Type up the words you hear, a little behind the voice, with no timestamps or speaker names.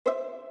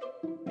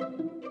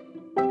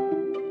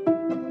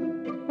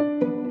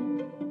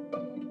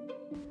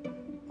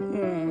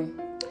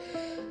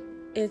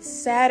It's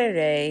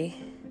Saturday,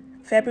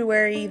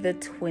 February the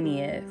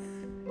 20th,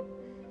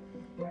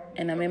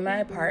 and I'm in my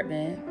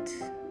apartment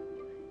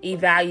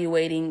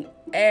evaluating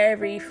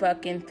every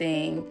fucking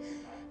thing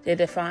that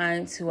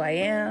defines who I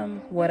am,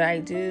 what I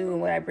do,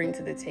 and what I bring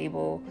to the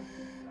table,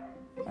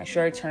 my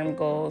short-term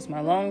goals, my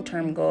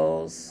long-term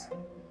goals,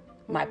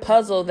 my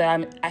puzzle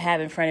that I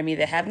have in front of me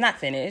that I have not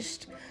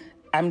finished.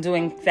 I'm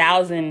doing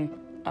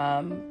 1,000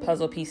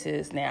 puzzle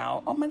pieces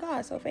now. Oh my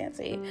God, so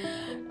fancy.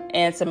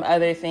 And some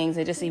other things,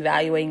 and just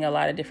evaluating a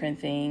lot of different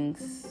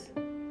things.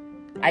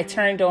 I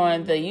turned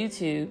on the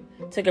YouTube,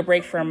 took a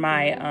break from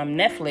my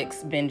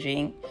Netflix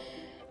binging.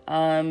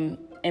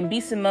 And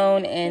B.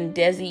 Simone and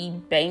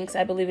Desi Banks,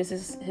 I believe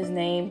is his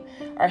name,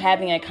 are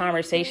having a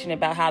conversation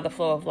about how the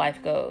flow of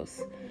life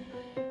goes.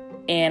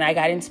 And I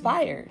got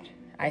inspired.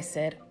 I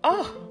said,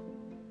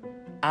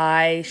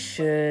 I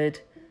should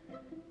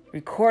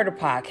record a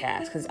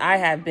podcast because I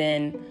have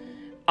been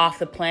off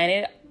the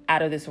planet,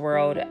 out of this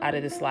world, out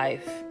of this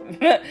life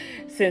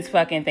since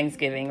fucking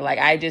Thanksgiving. Like,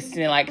 I just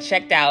been like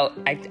checked out.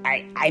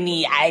 I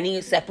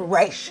need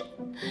separation.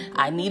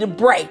 I need a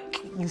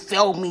break. You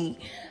feel me?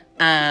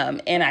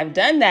 And I've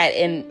done that,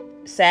 and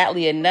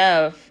sadly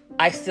enough,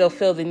 I still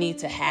feel the need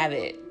to have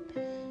it.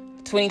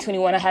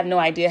 2021, I have no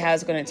idea how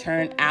it's going to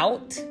turn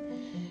out.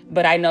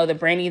 But I know the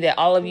Brandy that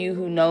all of you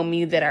who know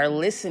me that are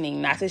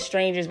listening, not the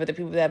strangers, but the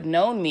people that have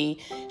known me,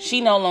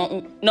 she no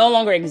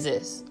longer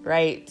exists,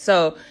 right?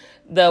 So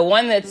the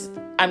one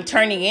I'm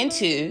turning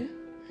into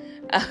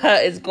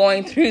is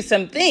going through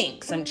some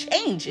things, some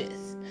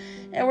changes.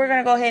 And we're going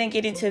to go ahead and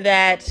get into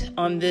that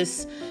on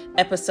this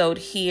episode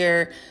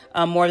here.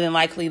 More than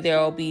likely, there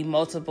will be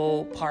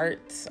multiple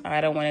parts. I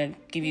don't want to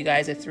give you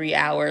guys a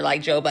 3-hour,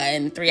 like Joe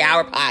Budden,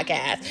 3-hour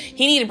podcast.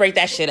 He need to break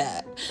that shit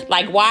up.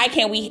 Like, why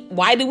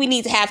do we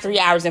need to have 3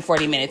 hours and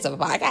 40 minutes of a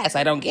podcast?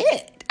 I don't get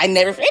it. I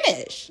never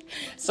finish.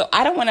 So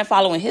I don't want to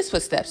follow in his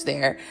footsteps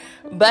there,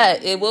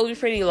 but it will be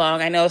pretty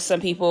long. I know some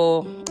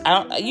people,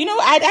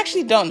 I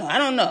actually don't know. I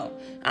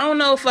don't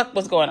know fuck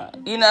what's going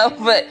on,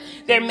 but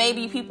there may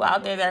be people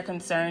out there that are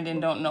concerned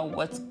and don't know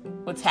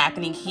what's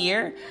happening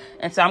here.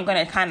 And so I'm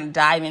going to kind of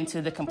dive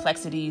into the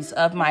complexities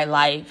of my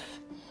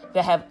life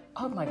that have,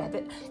 oh my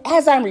God,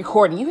 as I'm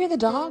recording, you hear the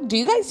dog? Do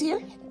you guys hear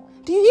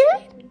it? Do you hear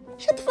it?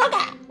 Shut the fuck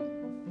up.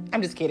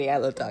 I'm just kidding. I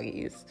love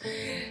doggies.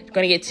 I'm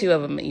going to get 2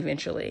 of them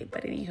eventually,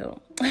 but anywho.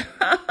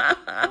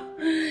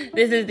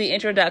 This is the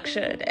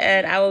introduction,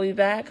 and I will be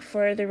back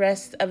for the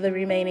rest of the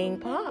remaining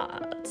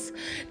pods.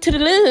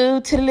 Toodaloo,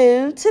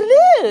 toodaloo,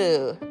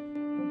 toodaloo.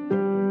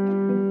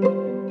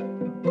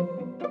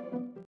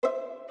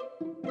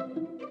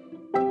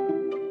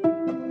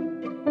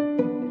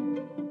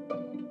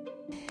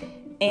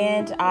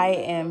 And I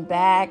am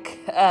back.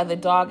 The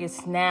dog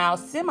is now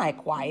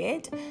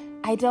semi-quiet.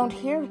 I don't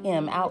hear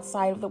him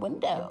outside of the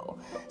window.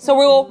 So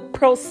we'll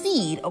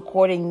proceed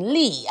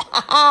accordingly.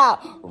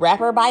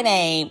 Rapper by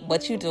name.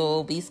 What you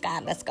do, B.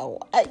 Scott, let's go.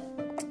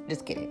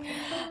 Just kidding.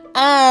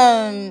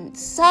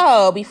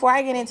 So before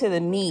I get into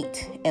the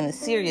meat and the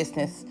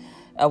seriousness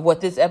of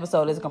what this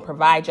episode is going to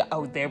provide you.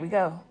 Oh, there we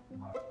go.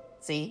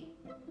 See?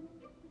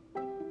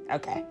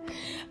 Okay.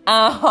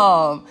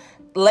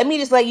 Let me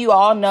just let you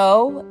all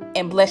know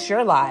and bless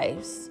your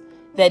lives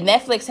that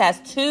Netflix has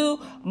 2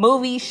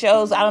 movie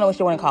shows, I don't know what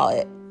you want to call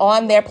it,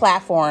 on their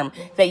platform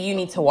that you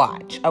need to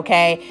watch,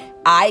 okay?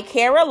 I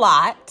care a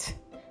lot.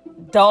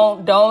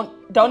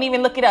 Don't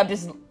even look it up.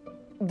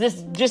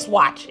 Just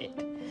watch it.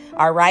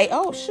 All right?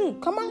 Oh,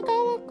 shoot. Come on,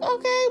 go.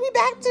 Okay, we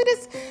back to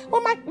this.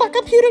 Well, my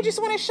computer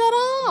just want to shut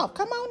off.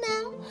 Come on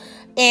now.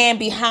 And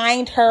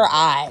Behind Her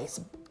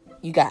Eyes,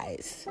 you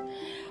guys,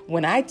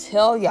 when I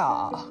tell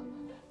y'all,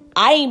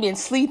 I ain't been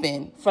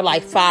sleeping for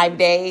like 5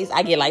 days.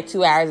 I get like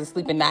 2 hours of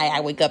sleep a night. I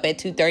wake up at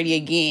 2:30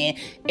 again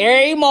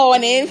every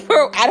morning.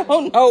 I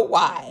don't know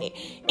why.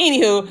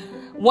 Anywho,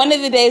 one of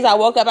the days I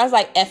woke up, I was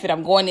like, F it.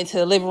 I'm going into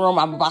the living room.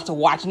 I'm about to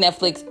watch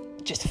Netflix.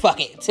 Just fuck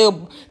it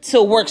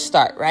till work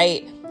start,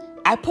 right?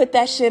 I put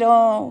that shit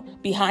on,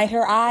 Behind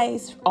Her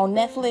Eyes on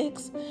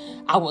Netflix.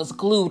 I was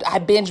glued. I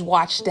binge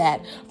watched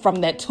that from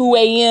that 2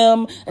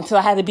 a.m. until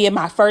I had to be in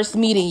my first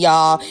meeting,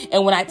 y'all.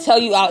 And when I tell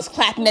you I was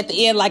clapping at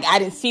the end like I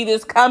didn't see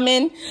this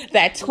coming,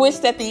 that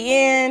twist at the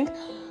end,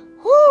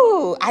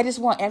 whoo, I just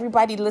want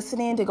everybody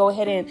listening to go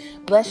ahead and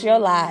bless your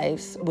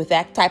lives with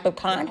that type of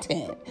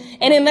content.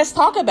 And then let's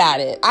talk about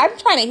it. I'm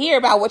trying to hear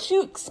about what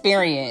you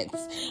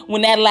experienced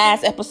when that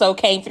last episode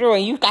came through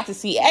and you got to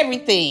see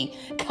everything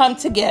come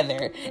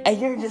together. And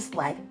you're just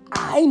like,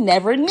 I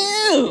never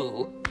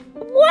knew.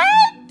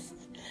 What?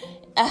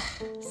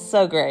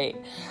 So great.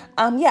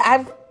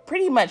 I've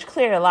pretty much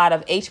cleared a lot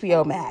of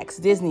HBO Max,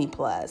 Disney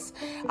Plus.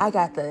 I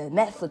got the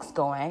Netflix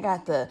going. I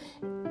got the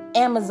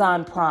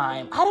Amazon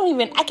Prime.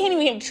 I can't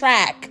even keep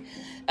track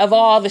of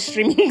all the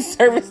streaming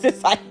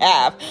services I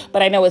have.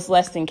 But I know it's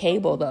less than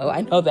cable, though.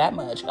 I know that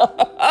much.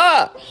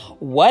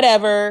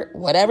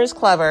 Whatever's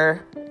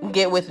clever.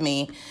 Get with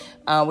me.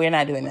 We're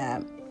not doing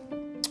that.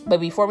 But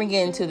before we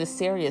get into the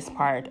serious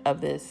part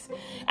of this,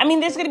 I mean,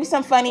 there's going to be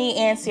some funny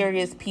and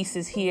serious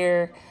pieces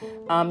here,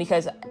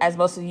 because as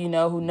most of you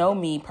know who know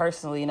me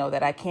personally know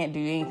that I can't do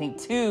anything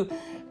too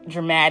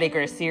dramatic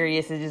or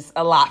serious. It's just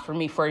a lot for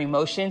me for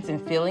emotions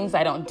and feelings.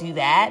 I don't do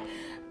that.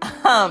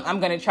 I'm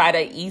going to try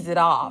to ease it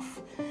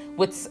off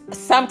with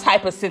some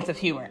type of sense of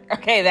humor.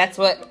 Okay, that's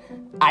what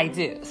I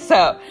do.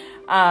 So,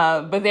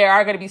 but there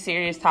are going to be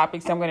serious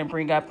topics I'm going to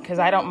bring up because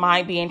I don't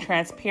mind being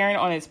transparent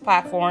on this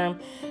platform.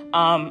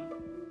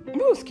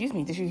 Oh, excuse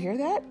me. Did you hear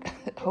that?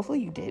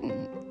 Hopefully you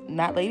didn't.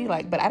 Not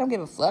ladylike, but I don't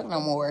give a fuck no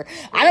more.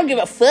 I don't give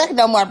a fuck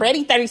no more.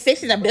 Brady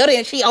 36 in the building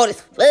and she old as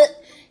fuck.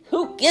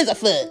 Who gives a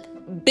fuck?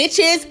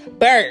 Bitches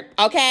burp.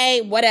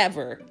 Okay,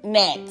 whatever.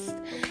 Next.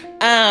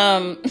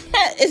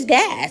 It's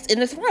gas in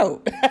the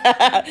throat.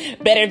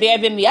 Better there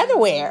than the other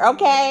where.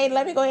 Okay,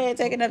 let me go ahead and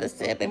take another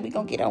sip and we're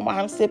going to get on while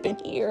I'm sipping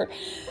here.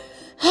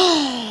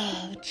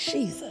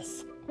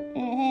 Jesus.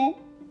 Oh,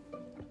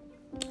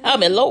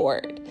 my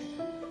Lord.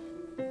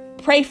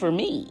 Pray for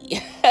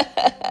me.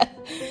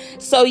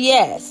 So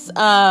yes,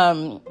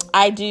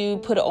 I do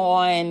put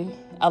on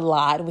a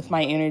lot with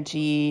my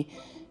energy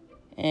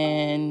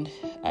and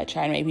I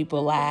try to make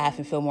people laugh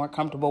and feel more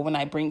comfortable when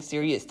I bring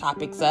serious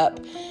topics up.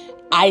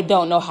 I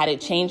don't know how to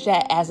change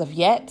that as of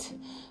yet.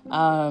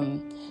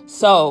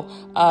 So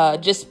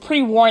just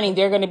pre-warning,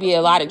 there are going to be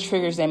a lot of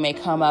triggers that may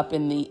come up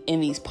in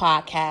these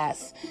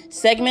podcast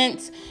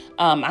segments.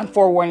 I'm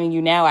forewarning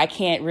you now. I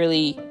can't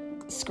really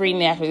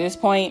screen after this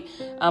point,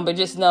 but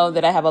just know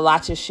that I have a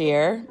lot to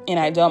share and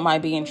I don't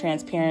mind being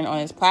transparent on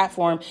this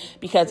platform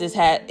because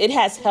it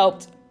has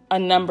helped a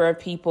number of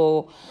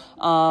people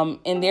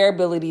in their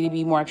ability to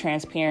be more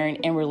transparent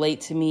and relate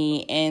to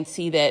me and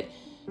see that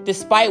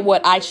despite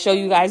what I show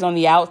you guys on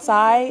the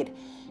outside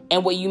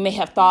and what you may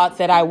have thought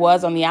that I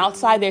was on the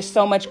outside, there's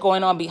so much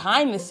going on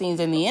behind the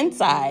scenes and the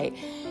inside.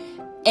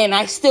 And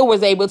I still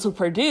was able to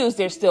produce.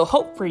 There's still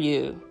hope for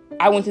you.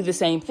 I went through the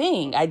same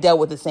thing. I dealt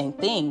with the same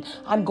thing.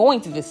 I'm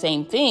going through the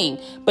same thing.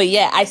 But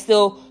yeah, I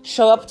still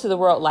show up to the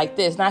world like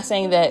this. Not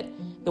saying that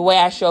the way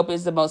I show up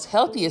is the most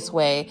healthiest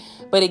way,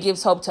 but it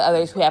gives hope to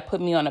others who have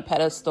put me on a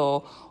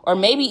pedestal or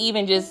maybe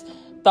even just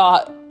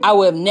thought I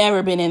would have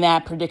never been in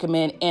that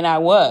predicament. And I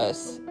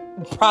was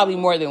probably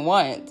more than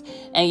once.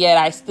 And yet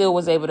I still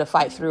was able to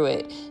fight through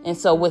it. And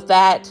so with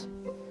that,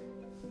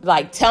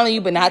 like telling you,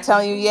 but not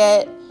telling you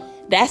yet,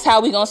 that's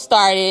how we're going to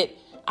start it.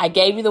 I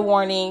gave you the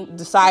warning.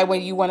 Decide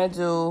what you want to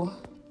do.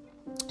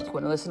 If you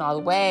want to listen all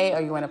the way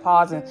or you want to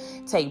pause and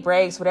take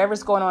breaks,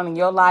 whatever's going on in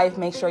your life,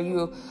 make sure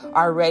you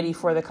are ready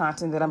for the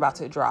content that I'm about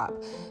to drop.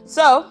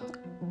 So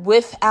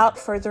without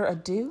further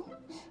ado,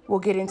 we'll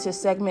get into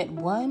segment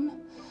 1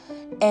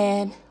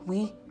 and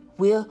we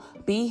will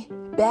be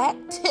back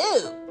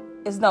too.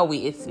 It's no we,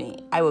 it's me.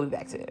 I will be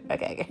back too.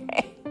 Okay.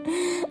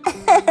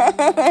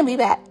 Be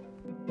back.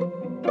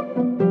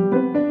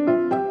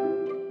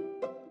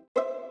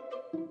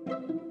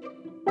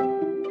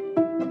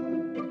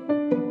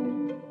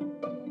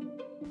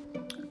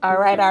 All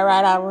right.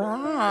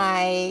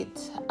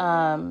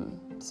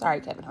 Sorry,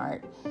 Kevin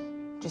Hart.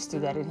 Just threw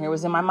that in here. It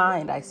was in my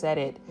mind. I said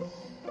it.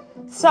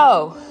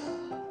 So,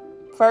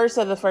 first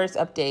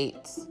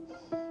updates.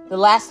 The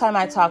last time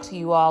I talked to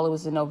you all, it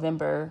was in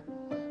November.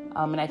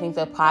 And I think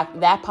that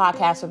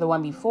podcast or the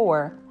one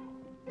before,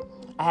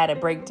 I had a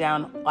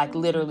breakdown like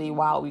literally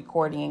while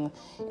recording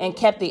and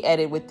kept the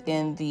edit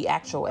within the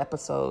actual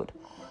episode.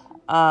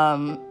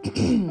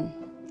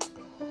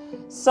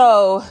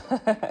 So...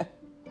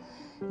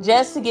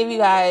 just to give you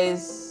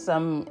guys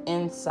some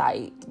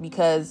insight,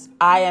 because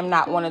I am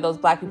not one of those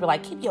black people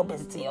like, keep your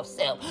business to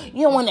yourself.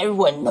 You don't want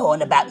everyone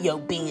knowing about your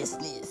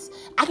business.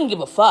 I can give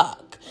a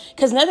fuck.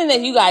 Because nothing that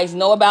you guys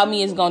know about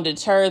me is going to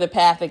deter the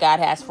path that God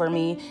has for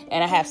me.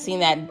 And I have seen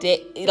that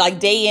day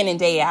in and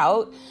day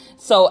out.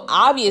 So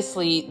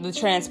obviously, the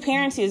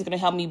transparency is going to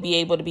help me be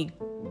able to be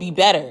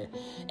better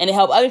and to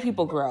help other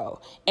people grow.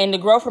 And to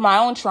grow from my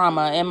own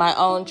trauma and my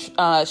own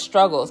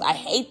struggles. I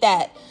hate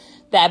that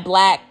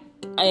black...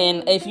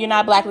 And if you're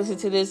not black, listen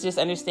to this, just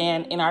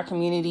understand in our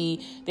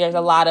community, there's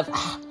a lot of,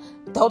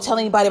 don't tell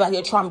anybody about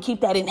your trauma. Keep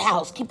that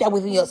in-house. Keep that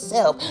within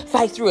yourself.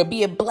 Fight through it.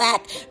 Be a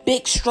black,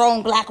 big,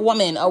 strong black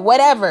woman or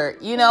whatever,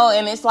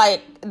 and it's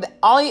like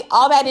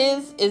all that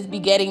is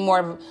begetting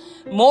more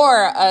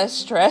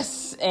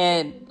stress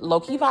and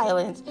low-key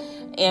violence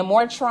and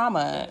more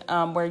trauma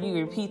where you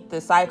repeat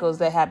the cycles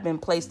that have been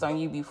placed on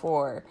you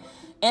before.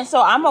 And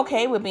so I'm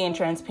okay with being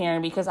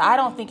transparent because I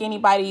don't think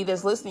anybody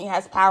that's listening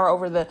has power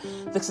over the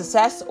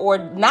success or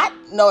lack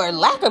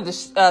of the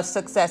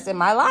success in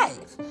my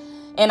life.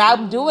 And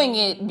I'm doing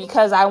it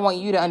because I want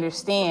you to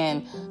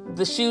understand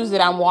the shoes that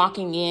I'm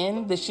walking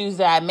in, the shoes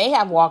that I may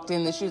have walked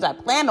in, the shoes I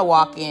plan to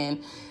walk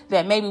in,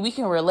 that maybe we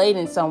can relate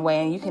in some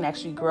way and you can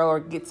actually grow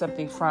or get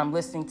something from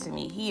listening to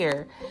me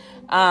here.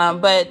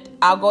 But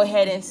I'll go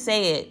ahead and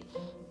say it.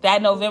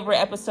 That November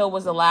episode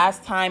was the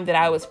last time that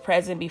I was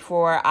present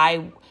before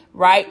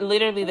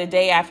literally the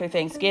day after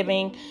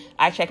Thanksgiving,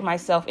 I checked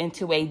myself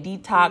into a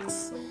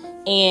detox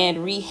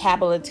and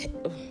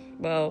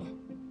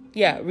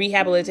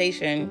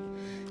rehabilitation.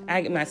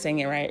 I'm not saying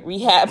it right,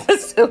 rehab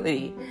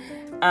facility.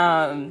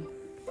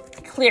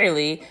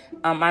 Clearly,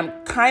 I'm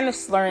kind of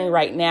slurring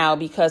right now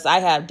because I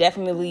have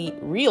definitely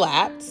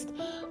relapsed,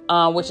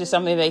 which is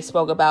something they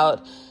spoke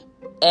about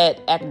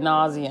at ad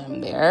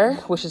nauseum there,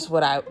 which is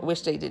what I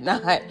wish they did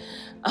not.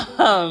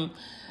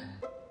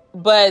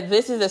 But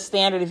this is a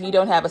standard. If you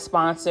don't have a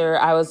sponsor,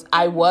 I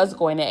was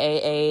going to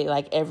AA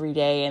like every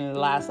day, and in the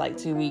last like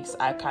 2 weeks,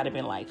 I've kind of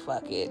been like,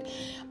 fuck it,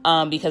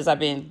 because I'm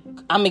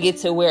gonna get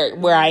to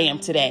where I am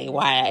today.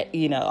 Why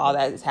all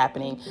that is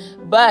happening,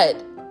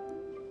 but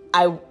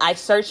I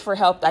searched for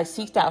help. I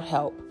seeked out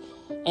help,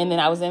 and then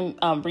I was in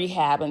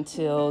rehab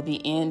until the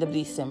end of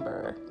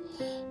December.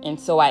 And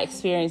so I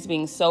experienced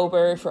being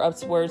sober for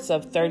upwards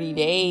of 30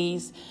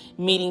 days,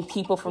 meeting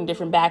people from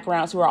different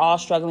backgrounds who are all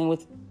struggling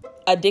with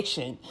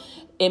addiction.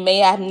 It may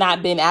have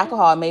not been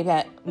alcohol,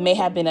 it may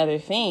have been other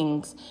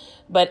things,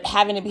 but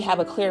having to have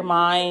a clear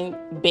mind,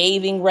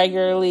 bathing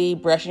regularly,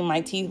 brushing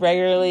my teeth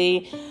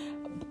regularly,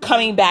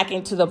 coming back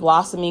into the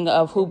blossoming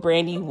of who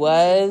Brandy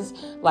was,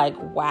 like,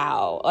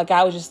 wow. Like,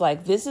 I was just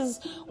like, this is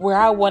where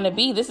I want to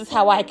be. This is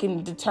how I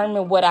can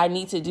determine what I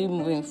need to do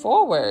moving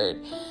forward.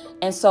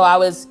 And so I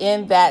was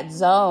in that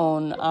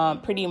zone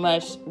pretty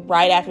much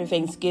right after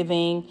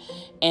Thanksgiving,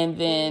 and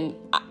then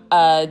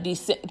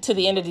to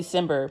the end of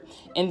December.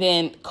 And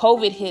then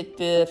COVID hit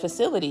the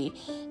facility.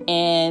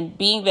 And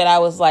being that I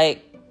was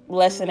like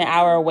less than an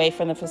hour away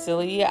from the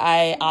facility,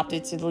 I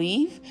opted to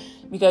leave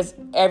because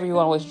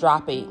everyone was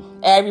dropping.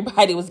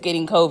 Everybody was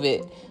getting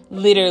COVID,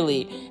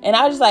 literally. And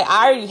I was just like,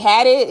 I already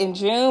had it in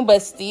June,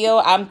 but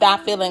still, I'm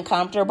not feeling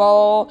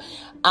comfortable.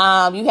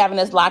 You having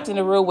us locked in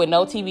the room with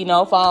no TV,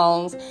 no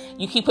phones.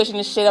 You keep pushing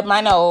this shit up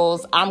my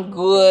nose. I'm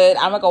good.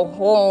 I'm gonna go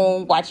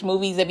home, watch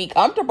movies, and be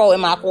comfortable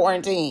in my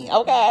quarantine.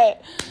 Okay.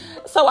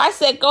 So I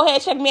said, go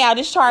ahead, check me out.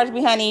 Discharge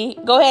me, honey.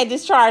 Go ahead,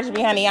 discharge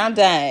me, honey. I'm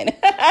done.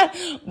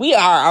 We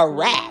are a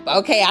wrap.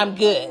 Okay. I'm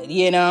good.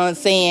 You know what I'm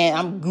saying?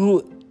 I'm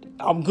good.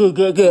 I'm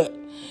good.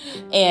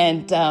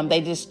 And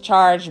they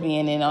discharged me.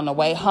 And then on the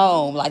way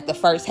home, like the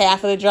first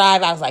half of the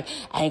drive, I was like,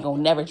 I ain't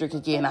gonna never drink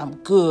again. I'm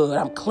good.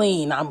 I'm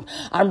clean. I'm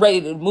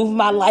ready to move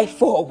my life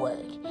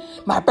forward.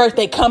 My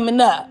birthday coming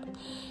up.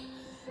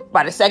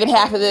 By the second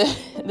half of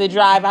the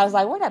drive, I was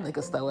like, where that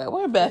liquor store at?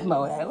 Where Beth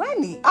Mo at? They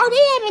having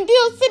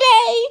deals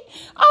today.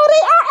 Oh,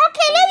 they are?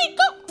 Okay, let me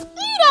go.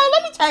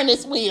 Let me turn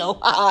this wheel.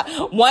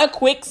 1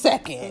 quick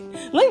second.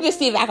 Let me just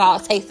see if I can all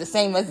taste the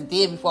same as it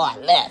did before I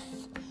left.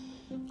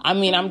 I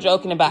mean, I'm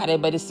joking about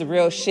it, but it's the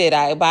real shit.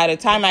 By the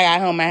time I got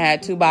home, I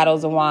had 2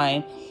 bottles of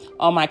wine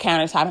on my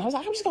countertop. I was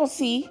like, I'm just going to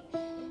see.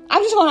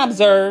 I'm just going to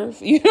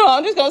observe.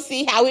 I'm just going to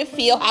see how it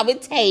feels, how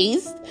it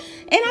tastes.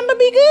 And I'm going to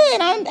be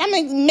good. I'm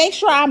going to make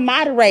sure I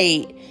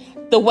moderate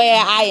the way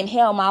I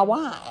inhale my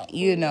wine,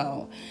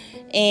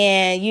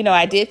 And,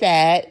 I did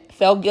that.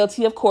 Felt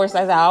guilty, of course,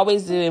 as I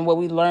always do. And what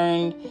we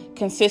learned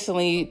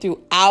consistently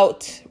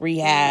throughout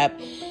rehab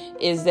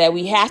is that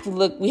we have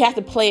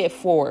to play it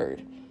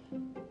forward.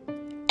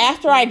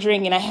 After I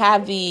drink and I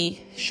have the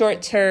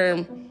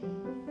short-term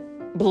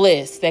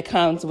bliss that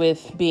comes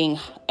with being,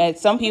 at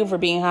some people for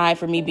being high,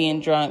 for me being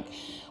drunk,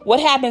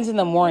 what happens in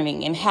the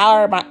morning and how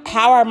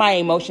are my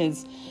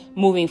emotions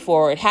moving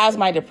forward? How's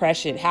my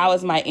depression? How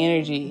is my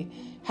energy?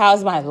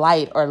 How's my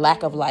light or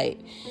lack of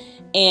light?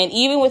 And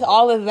even with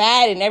all of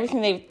that and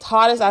everything they've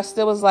taught us, I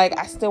still was like,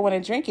 I still want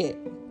to drink it.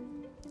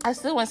 I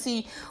still want to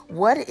see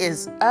what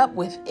is up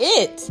with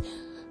it,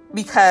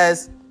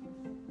 because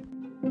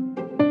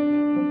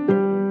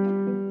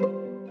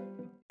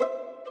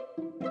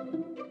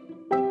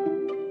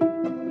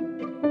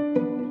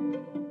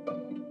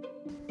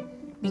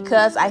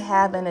I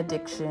have an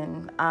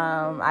addiction.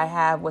 I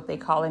have what they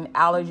call an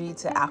allergy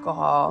to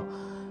alcohol,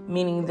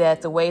 meaning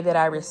that the way that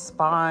I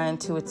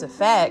respond to its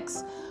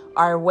effects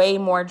are way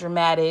more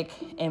dramatic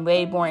and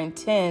way more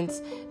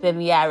intense than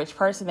the average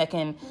person that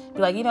can be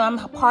like, I'm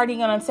partying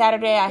on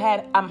Saturday.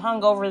 I'm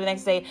hungover the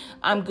next day.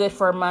 I'm good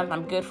for a month.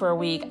 I'm good for a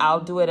week. I'll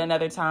do it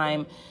another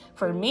time.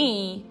 For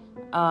me,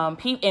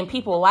 and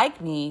people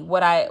like me,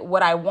 what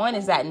I want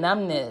is that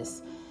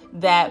numbness,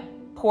 that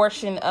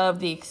portion of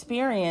the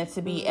experience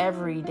to be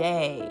every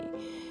day.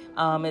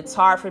 It's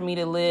hard for me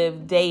to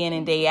live day in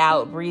and day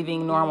out,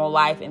 breathing normal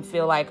life and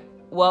feel like,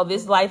 well,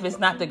 this life is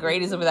not the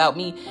greatest without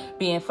me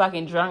being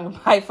fucking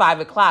drunk by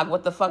 5 o'clock.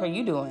 What the fuck are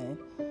you doing?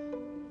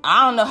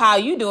 I don't know how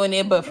you doing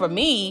it, but for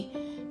me,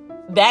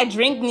 that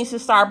drink needs to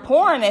start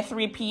pouring at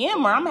 3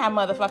 p.m. or I'm gonna have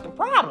a motherfucking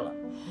problem.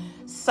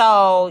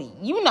 So,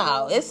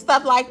 it's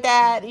stuff like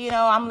that,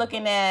 I'm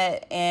looking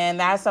at,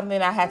 and that's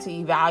something I had to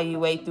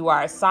evaluate through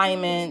our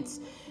assignments,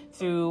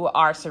 through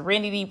our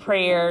serenity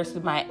prayers,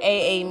 through my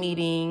AA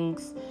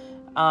meetings.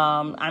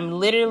 I'm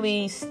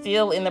literally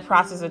still in the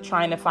process of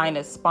trying to find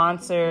a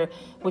sponsor,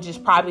 which is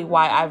probably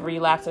why I've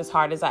relapsed as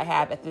hard as I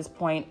have at this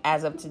point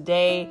as of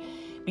today,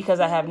 because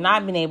I have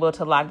not been able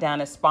to lock down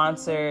a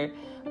sponsor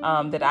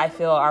that I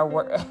feel are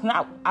I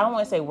don't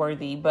want to say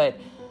worthy, but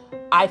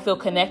I feel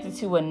connected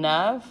to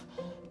enough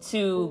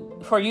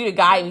for you to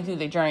guide me through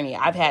the journey.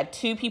 I've had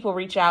 3 people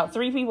reach out,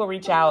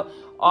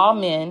 all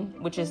men,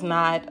 which is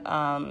not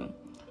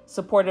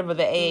supportive of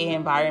the AA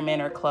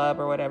environment or club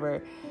or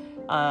whatever.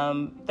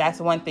 That's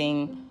one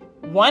thing.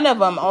 One of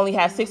them only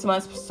has 6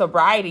 months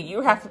sobriety.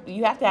 You have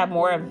to have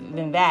more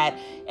than that.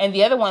 And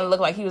the other one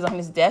looked like he was on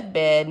his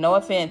deathbed. No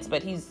offense,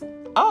 but he's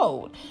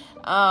old.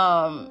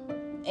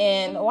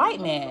 And a white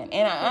man.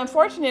 And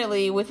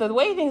unfortunately, with the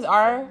way things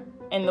are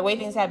and the way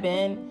things have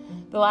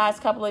been the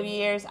last couple of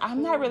years,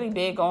 I'm not really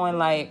big on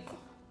like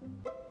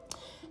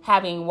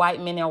having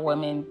white men or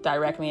women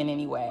direct me in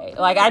any way.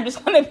 Like, I'm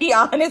just going to be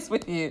honest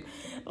with you.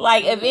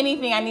 Like, if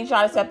anything, I need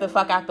y'all to step the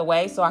fuck out the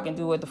way so I can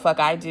do what the fuck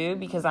I do,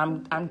 because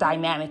I'm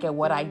dynamic at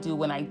what I do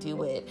when I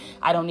do it.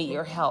 I don't need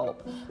your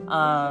help.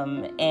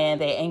 And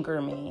they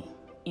anger me,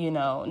 you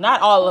know.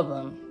 Not all of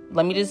them.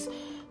 Let me just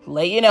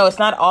let you know, it's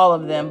not all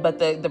of them, but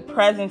the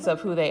presence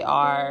of who they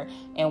are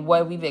and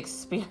what we've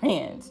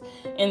experienced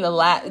in the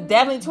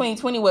definitely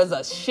 2020 was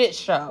a shit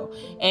show.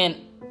 And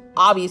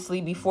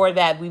obviously, before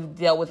that, we've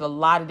dealt with a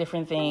lot of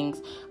different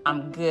things.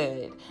 I'm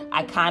good.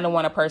 I kind of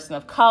want a person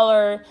of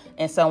color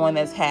and someone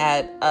that's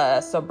had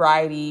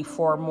sobriety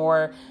for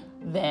more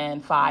than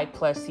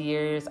 5+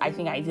 years. I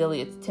think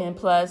ideally it's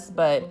 10+,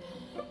 but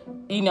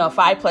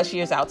 5+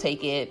 years, I'll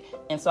take it.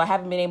 And so I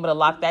haven't been able to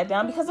lock that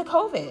down because of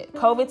COVID.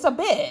 COVID's a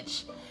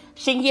bitch.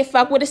 She can get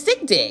fucked with a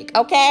sick dick,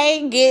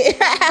 okay?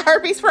 Get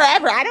herpes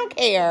forever. I don't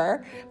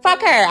care.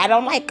 Fuck her. I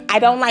don't like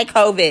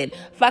COVID.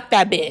 Fuck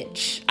that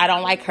bitch. I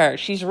don't like her.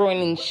 She's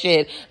ruining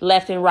shit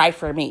left and right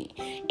for me.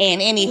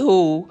 And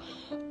anywho,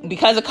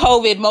 because of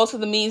COVID, most of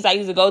the meetings I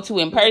used to go to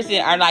in person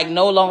are like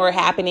no longer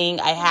happening.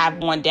 I have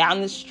one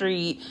down the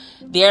street.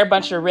 They're a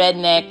bunch of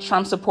redneck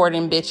Trump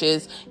supporting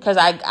bitches. Because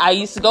I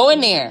used to go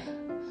in there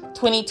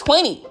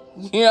 2020.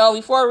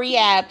 Before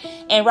rehab,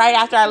 and right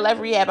after I left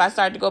rehab, I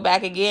started to go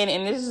back again,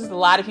 and there's just a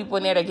lot of people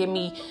in there that give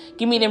me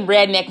them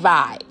redneck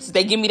vibes.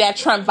 They give me that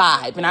Trump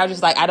vibe, and I was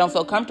just like, I don't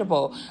feel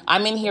comfortable.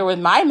 I'm in here with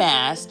my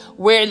mask.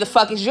 Where the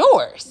fuck is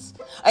yours?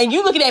 And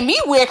you looking at me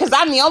weird because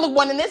I'm the only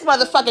one in this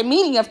motherfucking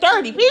meeting of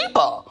 30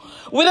 people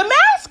with a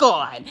mask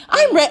on.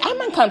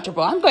 I'm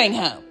uncomfortable. I'm going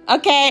home.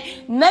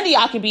 Okay? None of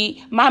y'all can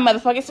be my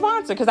motherfucking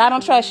sponsor because I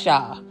don't trust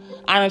y'all.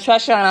 I don't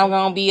trust y'all, and I'm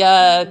gonna be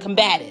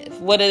combative.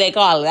 What do they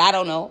call it? I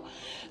don't know.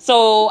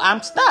 So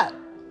I'm stuck.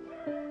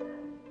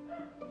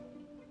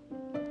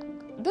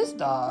 This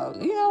dog,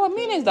 me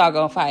and this dog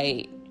gonna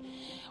fight.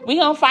 We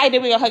gonna fight it.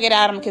 We gonna hug it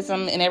out, kiss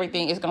him, and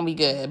everything is gonna be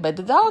good. But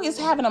the dog is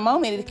having a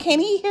moment. Can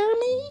he hear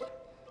me?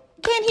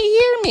 Can he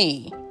hear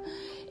me?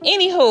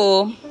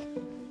 Anywho,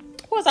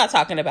 what was I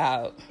talking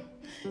about?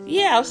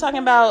 Yeah, I was talking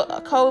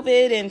about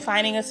COVID and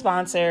finding a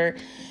sponsor.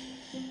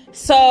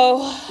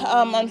 So,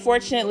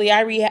 unfortunately,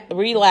 I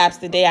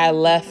relapsed the day I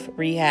left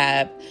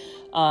rehab.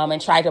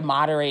 And tried to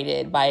moderate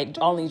it by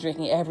only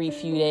drinking every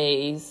few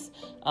days.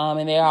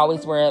 And they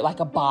always were like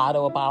a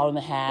bottle and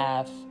a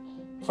half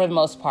for the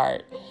most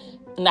part.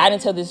 Not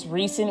until this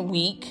recent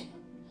week,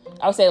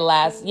 I would say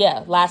last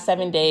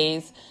 7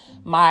 days,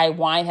 my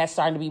wine has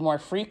started to be more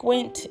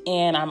frequent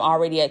and I'm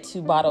already at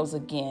 2 bottles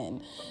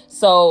again.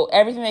 So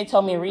everything they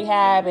told me in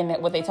rehab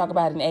and what they talk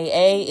about in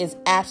AA is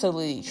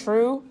absolutely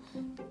true.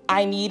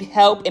 I need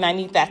help and I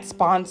need that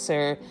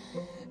sponsor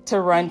to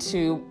run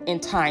to in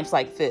times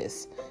like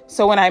this.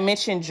 So when I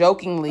mentioned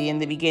jokingly in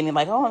the beginning,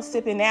 like, oh, I'm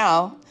sipping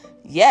now.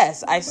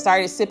 Yes, I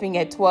started sipping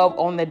at 12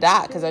 on the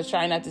dot because I was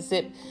trying not to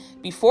sip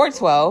before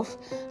 12.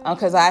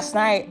 Because last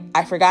night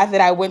I forgot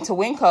that I went to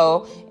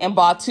Winco and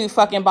bought 2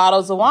 fucking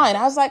bottles of wine.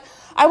 I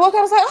woke up,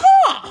 I was like,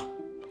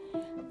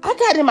 I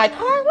got in my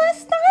car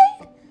last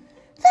night?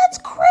 That's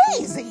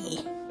crazy.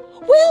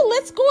 Well,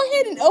 let's go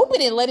ahead and open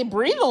it and let it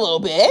breathe a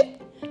little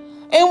bit.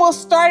 And we'll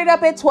start it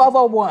up at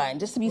 12:01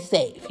 just to be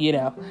safe,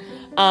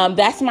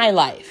 That's my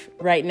life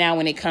right now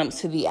when it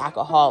comes to the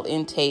alcohol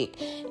intake.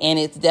 And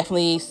it's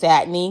definitely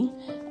saddening.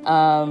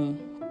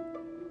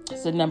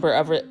 There's a number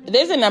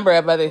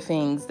of other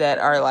things that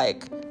are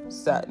like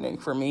saddening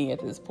for me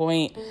at this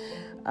point.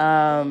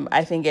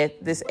 I think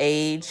at this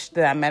age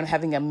that I'm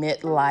having a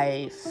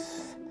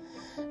midlife.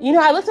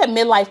 I looked at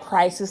midlife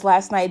crisis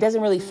last night. It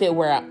doesn't really fit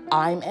where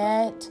I'm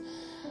at.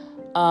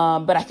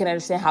 But I can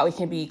understand how it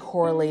can be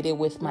correlated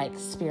with my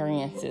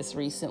experiences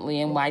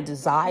recently and my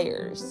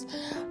desires.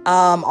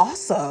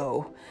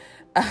 Also,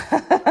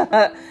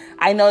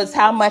 I noticed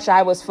how much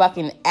I was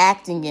fucking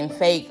acting and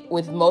fake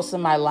with most of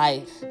my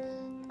life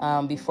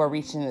before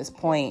reaching this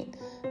point.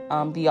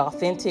 The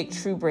authentic,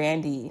 true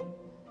Brandy,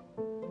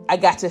 I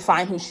got to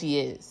find who she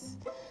is.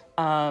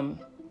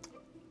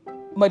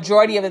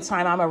 Majority of the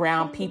time I'm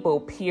around people,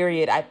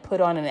 period, I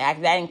put on an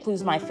act. That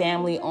includes my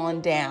family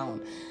on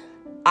down.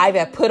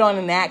 I've put on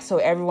an act so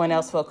everyone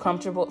else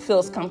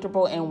feels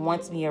comfortable and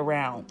wants me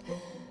around.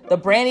 The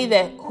Brandy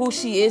who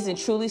she is and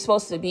truly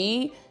supposed to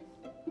be,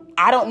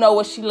 I don't know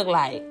what she looked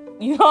like.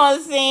 You know what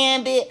I'm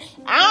saying?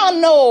 I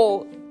don't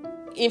know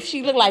if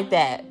she looked like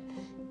that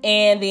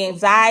And the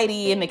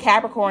anxiety and the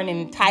Capricorn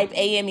and type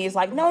A in me is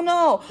like,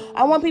 no,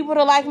 I want people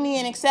to like me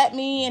and accept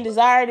me and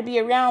desire to be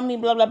around me,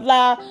 blah, blah,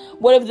 blah.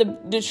 What if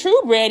the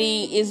true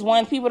Brady is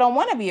one people don't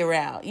want to be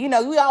around? You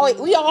know, we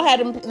all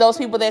had those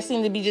people that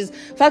seem to be just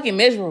fucking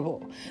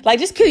miserable. Like,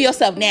 just kill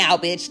yourself now,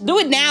 bitch. Do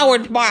it now or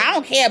tomorrow. I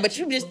don't care, but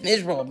you just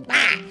miserable.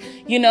 Bye.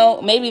 You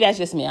know, maybe that's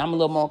just me. I'm a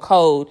little more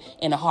cold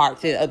in the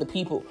heart than other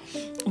people.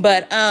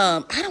 But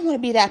I don't want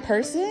to be that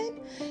person.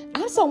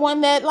 I'm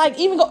someone that, like,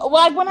 even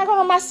when I go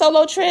on my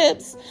solo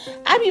trips,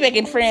 I be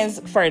making friends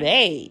for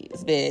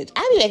days, bitch.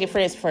 I be making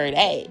friends for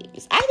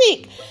days. I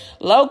think,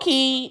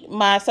 low-key,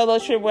 my solo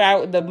trip,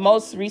 the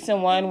most recent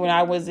one, when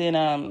I was in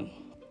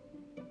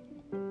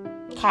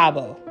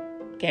Cabo,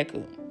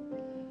 Cancun.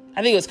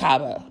 I think it was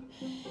Cabo.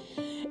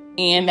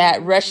 And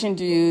that Russian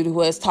dude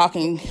was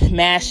talking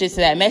mad shit to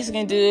that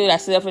Mexican dude. I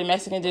stood up for the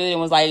Mexican dude and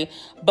was, like,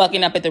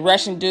 bucking up at the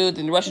Russian dude.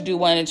 And the Russian dude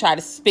wanted to try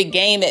to spit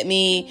game at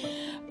me.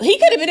 He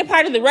could have been a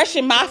part of the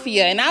Russian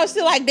mafia. And I was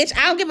still like, bitch,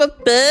 I don't give a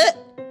fuck.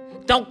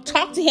 Don't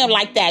talk to him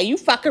like that. You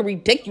fucking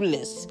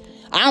ridiculous.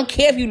 I don't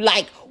care if you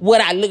like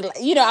what I look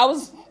like. You know, I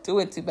was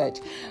doing too much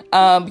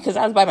because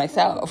I was by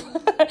myself.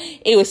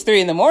 It was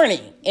 3 a.m.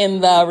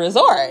 in the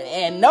resort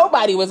and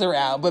nobody was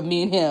around but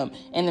me and him.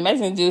 And the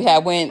Mexican dude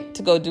had went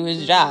to go do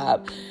his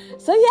job.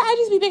 So, yeah, I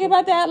just be thinking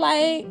about that.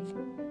 Like,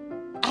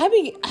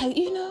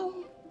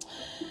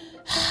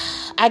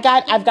 I've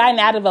gotten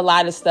out of a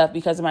lot of stuff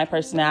because of my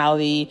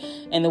personality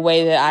and the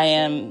way that I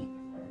am.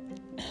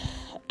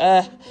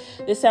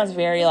 This sounds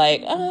very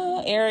like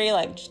airy,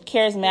 like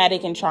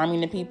charismatic and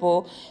charming to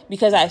people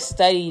because I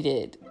studied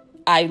it.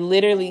 I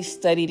literally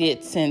studied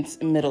it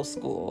since middle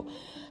school.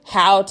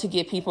 How to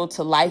get people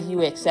to like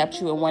you,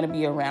 accept you, and want to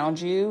be around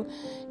you.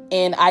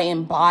 And I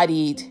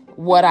embodied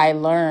what I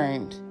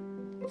learned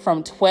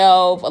from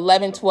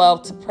 11,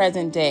 12 to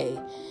present day.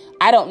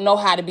 I don't know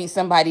how to be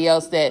somebody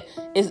else that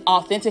is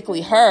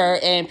authentically her,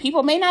 and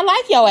people may not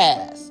like your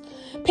ass.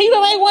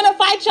 People may want to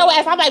fight your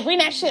ass. I'm like, bring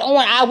that shit on.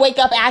 I wake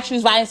up and I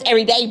choose violence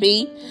every day,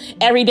 B.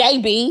 Every day,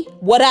 B.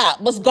 What up?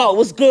 Let's go.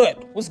 What's good?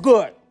 What's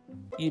good?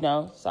 You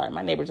know, sorry,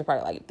 my neighbors are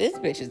probably like, this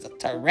bitch is a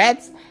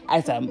Tourette's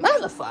as a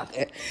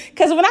motherfucker.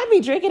 Because when I be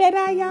drinking at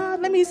night, y'all,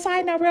 let me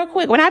side note real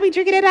quick. When I be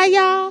drinking at night,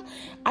 y'all,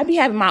 I be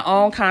having my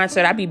own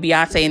concert. I be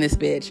Beyonce in this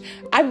bitch.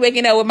 I be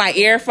waking up with my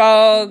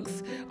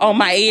earphones on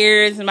my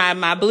ears, my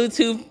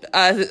Bluetooth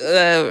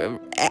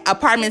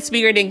apartment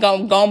speaker, then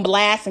going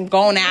blast and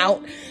going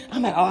out.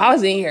 I'm like, oh, I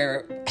was in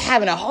here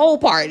having a whole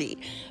party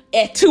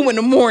at 2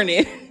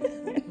 a.m.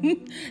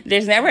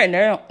 There's never a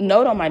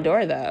note on my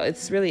door, though.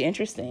 It's really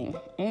interesting.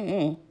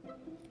 But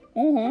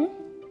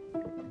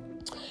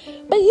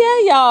yeah,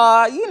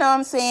 y'all, you know what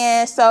I'm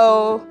saying?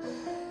 So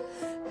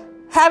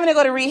having to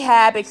go to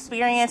rehab,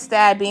 experience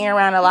that, being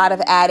around a lot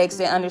of addicts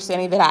and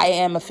understanding that I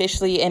am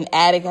officially an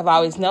addict. I've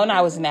always known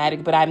I was an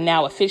addict, but I'm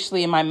now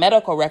officially in my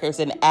medical records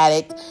an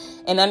addict.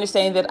 And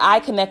understanding that I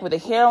connect with a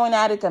heroin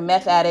addict, a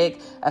meth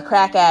addict, a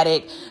crack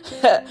addict,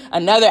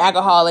 another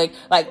alcoholic,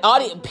 like all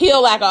the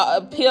pill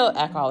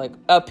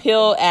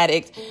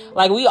addict.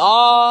 Like, we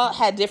all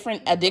had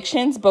different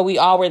addictions, but we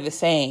all were the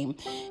same.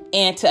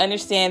 And to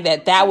understand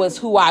that that was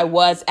who I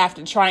was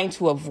after trying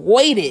to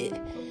avoid it.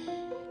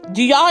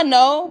 Do y'all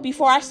know,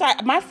 before I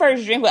started, my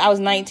first drink when I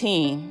was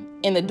 19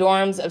 in the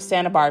dorms of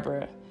Santa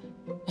Barbara,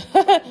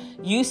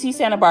 UC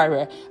Santa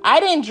Barbara. I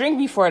didn't drink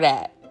before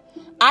that.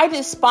 I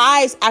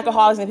despise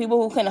alcoholics and people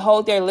who couldn't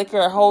hold their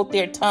liquor or hold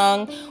their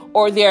tongue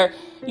or their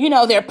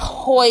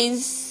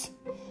poise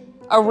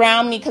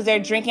around me because they're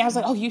drinking. I was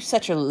like, oh, you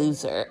such a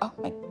loser. Oh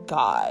my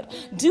God.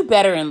 Do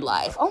better in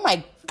life. Oh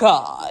my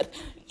God.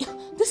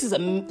 This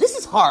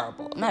is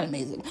horrible. Not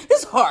amazing. This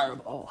is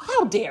horrible.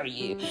 How dare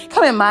you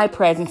come in my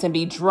presence and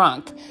be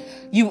drunk,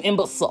 you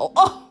imbecile.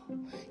 Oh,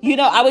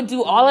 I would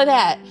do all of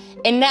that.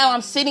 And now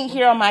I'm sitting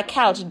here on my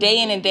couch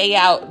day in and day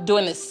out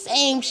doing the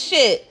same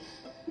shit.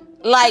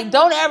 Like,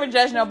 don't ever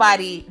judge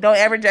nobody. Don't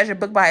ever judge a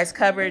book by its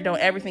cover.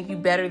 Don't ever think you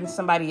better than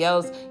somebody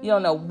else. You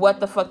don't know what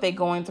the fuck they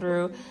going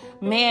through.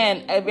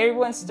 Man,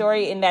 everyone's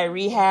story in that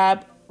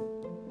rehab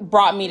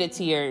brought me to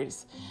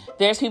tears.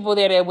 There's people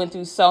there that went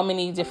through so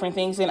many different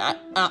things. And I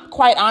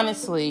quite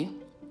honestly,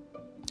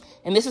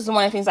 and this is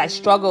one of the things I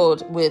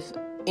struggled with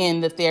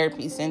in the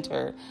therapy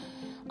center,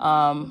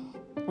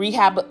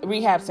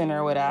 rehab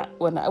center or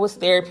whatnot. It was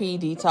therapy,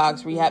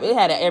 detox, rehab. It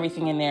had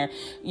everything in there.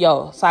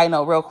 Yo, side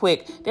note real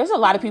quick. There's a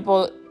lot of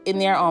people in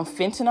there on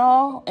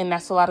fentanyl, and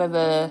that's a lot of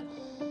the,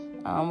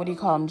 what do you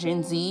call them,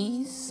 Gen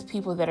Zs,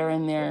 people that are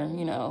in there,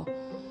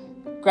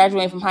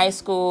 graduating from high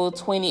school,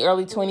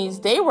 early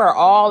 20s. They were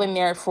all in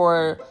there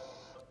for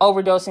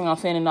overdosing on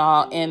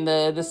fentanyl, and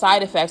the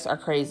side effects are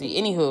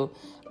crazy. Anywho,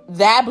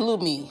 that blew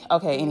me.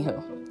 Okay,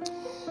 anywho.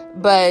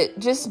 But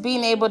just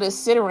being able to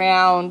sit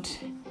around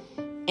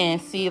and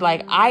see,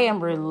 like, I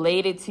am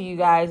related to you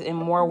guys in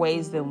more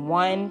ways than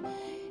one.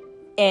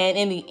 And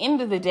in the end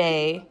of the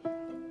day,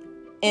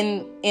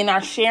 in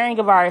our sharing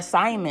of our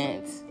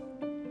assignments,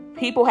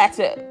 people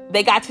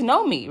they got to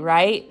know me,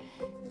 right?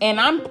 And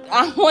I'm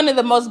one of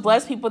the most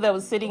blessed people that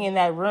was sitting in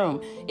that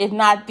room, if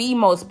not the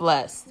most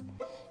blessed.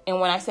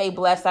 And when I say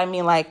blessed, I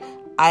mean like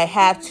I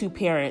have 2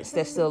 parents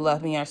that still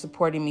love me and are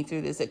supporting me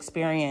through this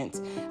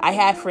experience. I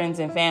have friends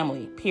and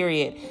family,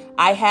 period.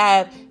 I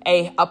have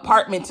a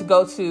apartment to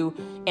go to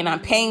and I'm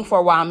paying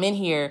for while I'm in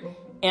here,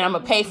 and I'm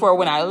going to pay for it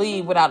when I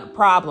leave without a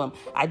problem.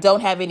 I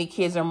don't have any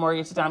kids or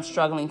mortgage that I'm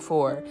struggling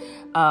for.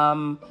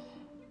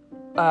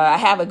 I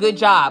have a good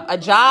job, a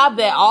job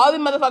that all the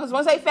motherfuckers,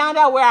 once they found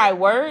out where I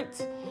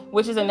worked,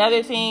 which is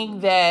another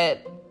thing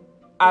that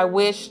I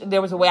wish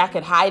there was a way I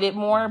could hide it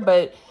more,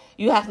 but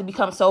you have to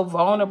become so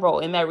vulnerable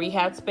in that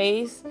rehab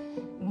space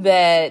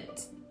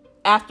that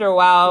after a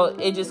while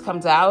it just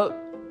comes out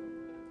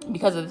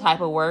because of the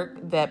type of work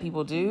that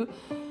people do.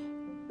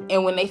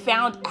 And when they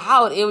found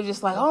out, it was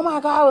just like, oh my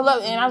God, I would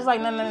love it. And I was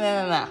like,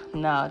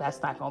 no,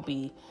 that's not going to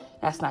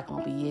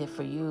be it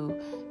for you,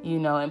 you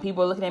know. And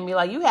people are looking at me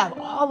like, you have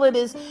all of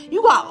this.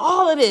 You got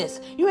all of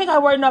this. You ain't got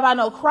to worry about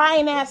no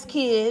crying ass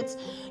kids.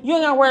 You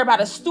ain't got to worry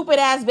about a stupid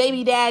ass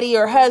baby daddy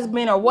or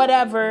husband or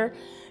whatever.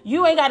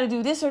 You ain't got to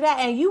do this or that.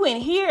 And you in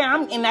here.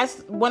 And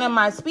that's one of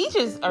my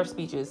speeches.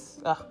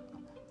 I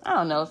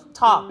don't know.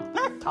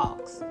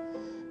 Talks.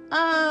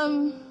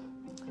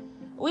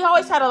 We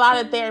always had a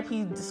lot of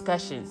therapy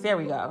discussions. There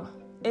we go.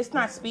 It's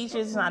not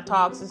speeches. It's not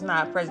talks. It's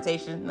not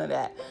presentations. None of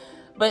that.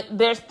 But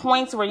there's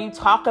points where you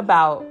talk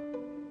about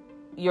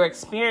your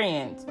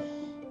experience,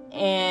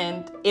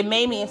 and it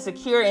made me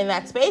insecure in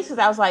that space because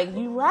I was like,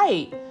 you're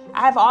right.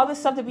 I have all this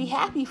stuff to be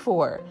happy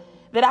for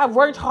that I've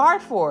worked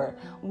hard for.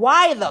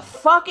 Why the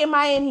fuck am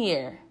I in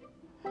here?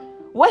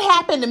 What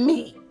happened to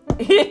me?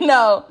 You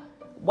know,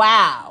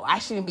 wow, I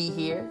shouldn't be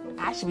here.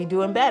 I should be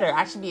doing better.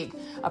 I should be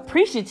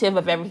appreciative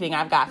of everything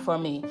I've got for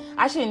me.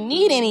 I shouldn't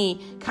need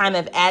any kind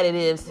of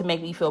additives to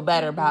make me feel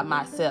better about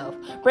myself.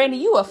 Brandy,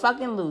 you a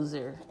fucking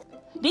loser.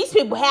 These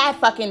people have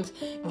fucking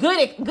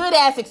good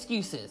ass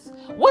excuses.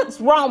 What's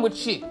wrong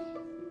with you?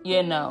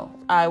 You know,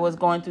 I was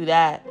going through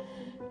that.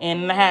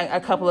 And I had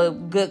a couple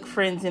of good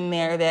friends in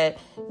there that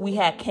we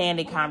had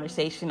candid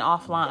conversation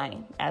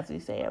offline, as we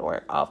say at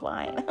work,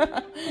 offline.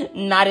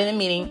 Not in a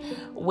meeting,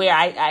 where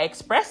I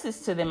expressed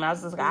this to them. I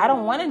was just like, I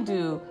don't want to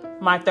do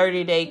my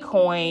 30-day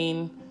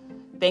coin.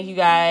 Thank you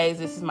guys.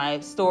 This is my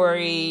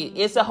story.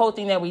 It's a whole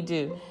thing that we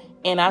do.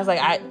 And I was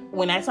like,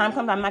 when that time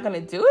comes, I'm not going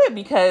to do it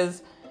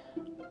because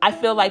I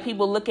feel like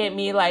people look at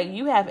me like,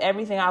 you have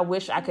everything I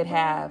wish I could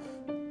have,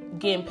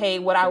 getting paid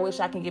what I wish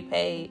I can get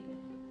paid.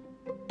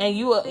 And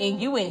you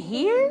in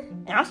here,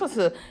 and I'm supposed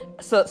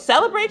to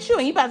celebrate you,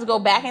 and you about to go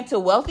back into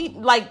wealthy,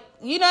 like,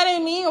 you know what I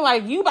mean?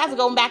 Like, you about to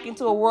go back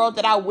into a world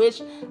that I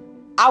wish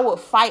I would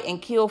fight and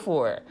kill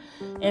for.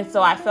 And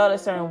so I felt a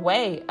certain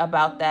way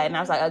about that. And I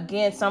was like,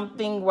 again,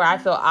 something where I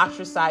felt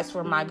ostracized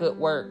for my good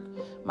work,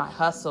 my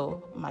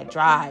hustle, my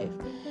drive.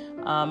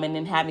 And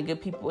then having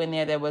good people in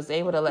there that was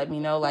able to let me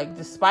know, like,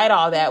 despite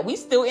all that, we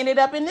still ended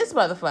up in this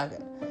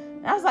motherfucker.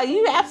 And I was like,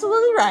 you're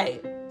absolutely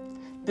right.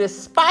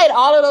 Despite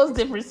all of those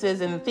differences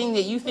and the thing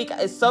that you think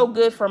is so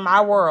good for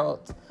my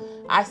world,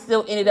 I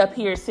still ended up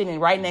here sitting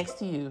right next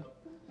to you.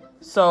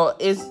 So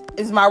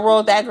is my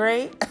world that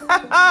great?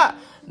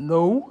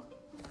 No.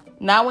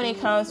 Not when it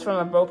comes from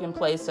a broken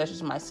place such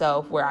as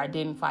myself, where I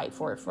didn't fight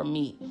for it for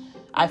me.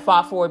 I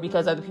fought for it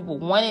because other people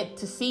wanted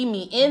to see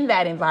me in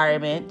that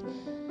environment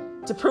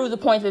to prove the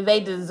point that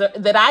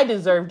that I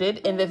deserved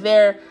it and that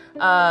their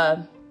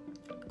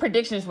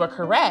predictions were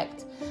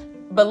correct.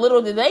 But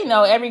little did they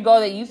know, every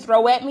goal that you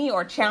throw at me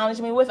or challenge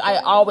me with, I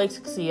always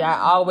succeed. I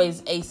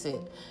always ace it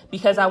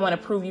because I want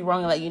to prove you wrong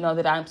and let you know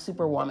that I'm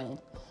Superwoman.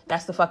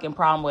 That's the fucking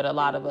problem with a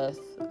lot of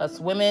us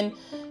women,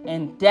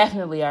 and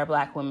definitely our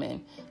Black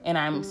women. And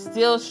I'm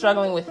still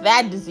struggling with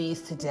that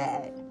disease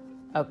today.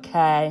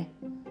 Okay.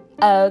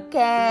 All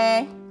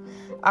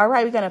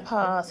right, we're going to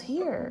pause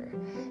here.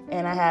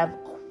 And I have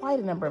quite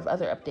a number of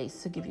other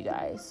updates to give you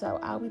guys. So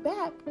I'll be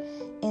back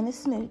in a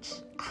smooch.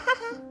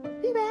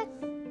 Be back.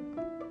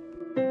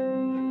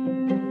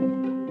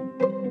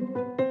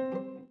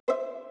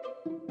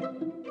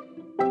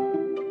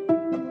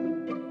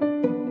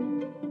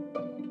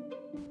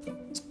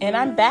 And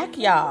I'm back,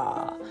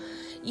 y'all.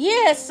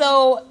 Yeah,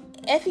 so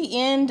at the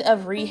end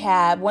of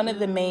rehab, one of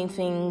the main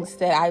things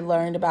that I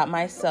learned about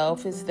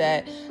myself is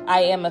that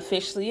I am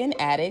officially an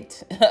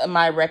addict.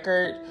 My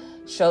record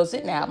shows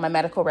it now. My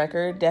medical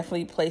record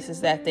definitely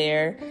places that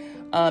there.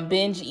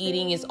 Binge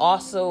eating is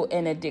also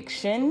an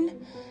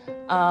addiction.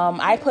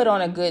 I put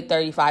on a good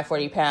 35,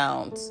 40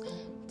 pounds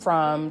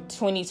from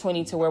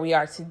 2020 to where we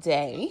are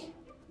today.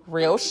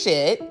 Real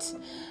shit.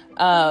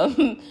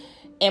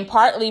 And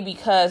partly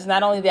because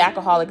not only the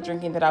alcohol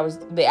drinking that I was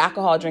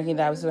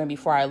doing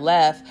before I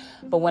left,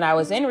 but when I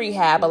was in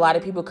rehab, a lot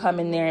of people come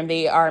in there and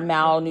they are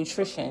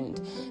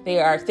malnutritioned. They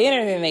are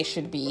thinner than they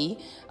should be,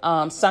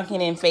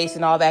 sunken in face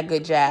and all that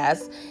good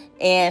jazz.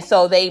 And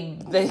so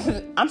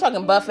I'm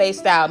talking buffet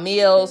style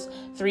meals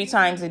 3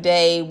 times a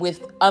day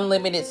with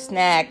unlimited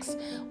snacks.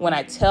 When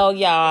I tell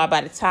y'all,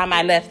 by the time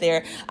I left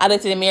there, I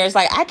looked in the mirror, it's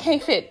like, I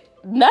can't fit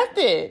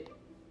nothing.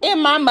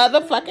 in my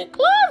motherfucking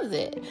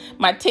closet.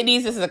 My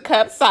titties is a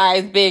cup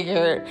size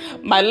bigger.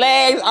 My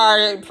legs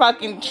are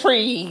fucking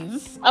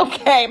trees.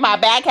 Okay, my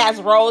back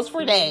has rolls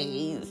for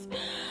days.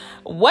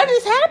 What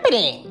is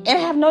happening? And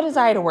I have no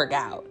desire to work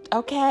out.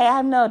 Okay, I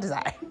have no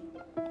desire.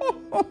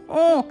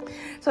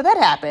 So that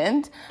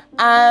happened.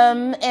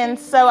 And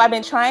so I've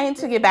been trying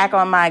to get back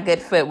on my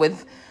good foot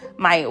with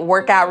my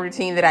workout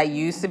routine that I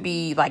used to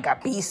be like a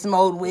beast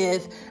mode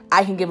with.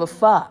 I can give a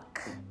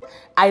fuck.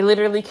 I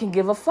literally can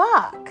give a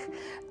fuck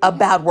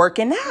about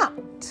working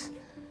out.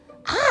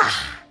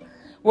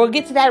 We'll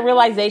get to that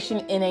realization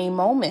in a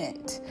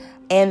moment.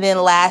 And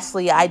then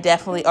lastly,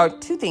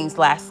 two things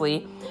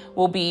lastly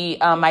will be,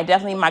 my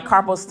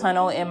carpal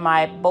tunnel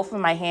in both of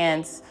my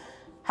hands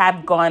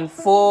have gone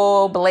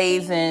full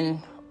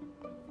blazing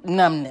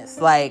numbness.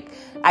 Like,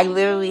 I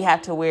literally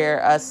have to wear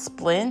a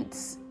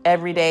splint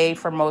every day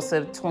for most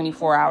of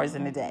 24 hours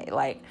in a day.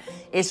 Like,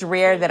 it's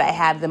rare that I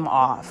have them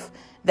off.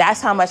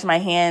 That's how much my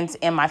hands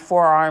and my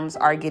forearms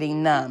are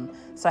getting numb.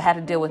 So I had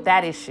to deal with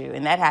that issue,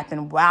 and that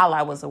happened while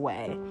I was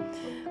away.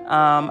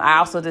 I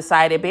also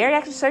decided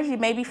bariatric surgery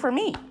may be for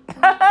me.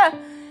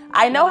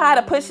 I know how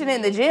to push it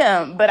in the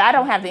gym, but I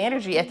don't have the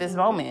energy at this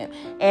moment.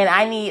 And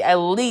I need at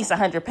least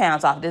 100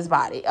 pounds off this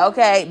body,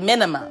 okay?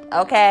 Minimum,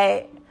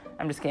 okay?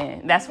 I'm just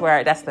kidding. That's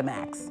the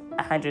max.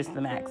 100 is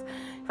the max.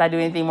 If I do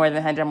anything more than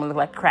 100, I'm going to look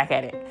like a crack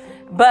addict.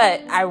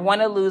 But I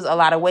want to lose a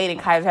lot of weight, and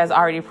Kaiser has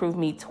already approved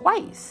me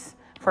twice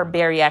for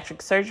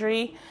bariatric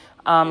surgery.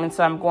 And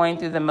so I'm going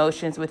through the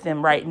motions with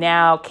them right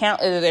now.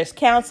 There's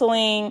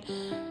counseling.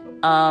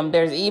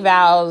 There's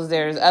evals,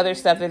 there's other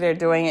stuff that they're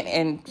doing.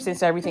 And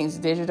since everything's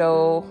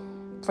digital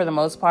for the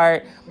most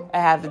part, I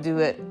have to do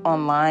it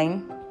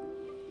online.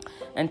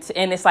 And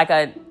it's like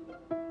a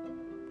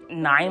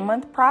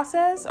 9-month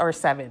process or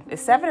 7.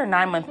 It's 7 or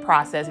 9 month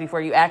process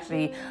before you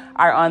actually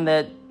are on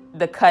the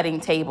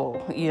cutting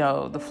table,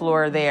 the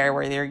floor there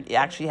where they're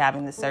actually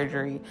having the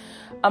surgery.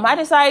 I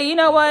decided, you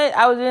know what?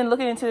 I was been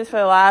looking into this for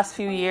the last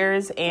few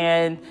years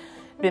and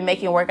been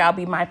making workout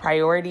be my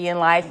priority in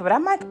life, but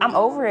I'm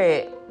over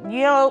it.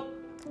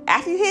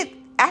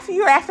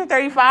 After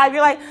 35,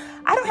 you're like,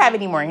 I don't have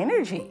any more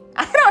energy.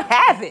 I don't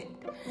have it.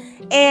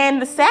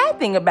 And the sad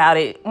thing about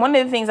it, one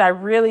of the things I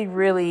really,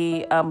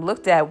 really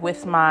looked at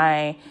with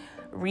my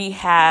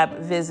rehab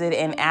visit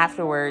and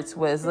afterwards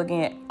was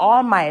looking at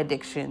all my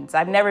addictions.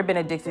 I've never been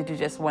addicted to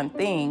just one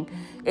thing.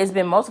 It's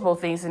been multiple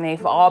things, and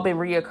they've all been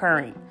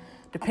reoccurring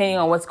depending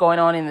on what's going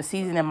on in the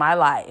season in my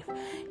life.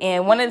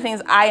 And one of the things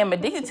I am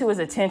addicted to is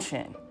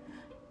attention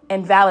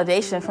and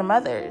validation from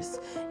others.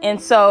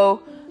 And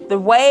so the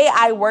way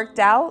I worked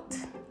out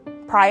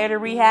prior to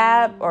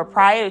rehab, or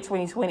prior to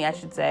 2020, I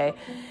should say,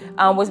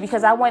 was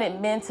because I wanted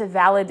men to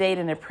validate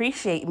and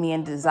appreciate me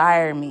and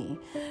desire me.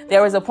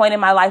 There was a point in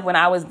my life when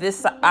I'm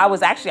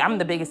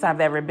the biggest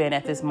I've ever been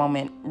at this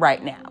moment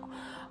right now.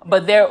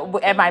 But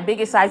at my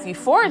biggest size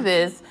before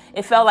this,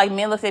 it felt like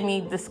men looked at me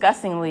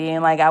disgustingly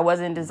and like I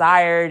wasn't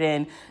desired,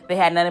 and they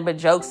had nothing but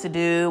jokes to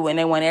do, and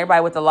they want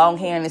everybody with the long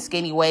hair and the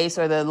skinny waist,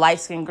 or the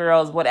light-skinned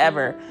girls,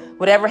 whatever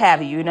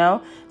have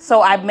you,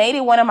 So I made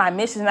it one of my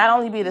missions, not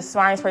only be the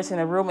smartest person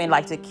in the room and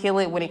like to kill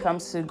it when it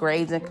comes to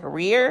grades and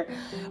career,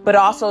 but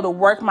also to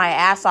work my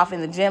ass off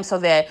in the gym so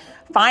that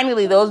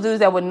finally those dudes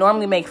that would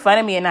normally make fun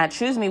of me and not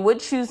choose me would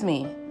choose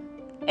me.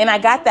 And I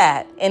got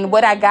that. And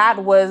what I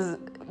got was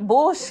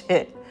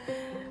bullshit.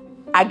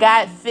 I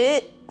got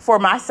fit for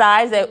my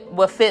size,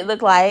 what fit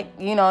looked like,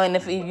 and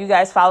if you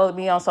guys followed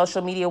me on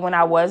social media when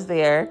I was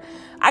there,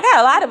 I got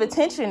a lot of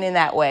attention in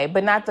that way,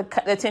 but not the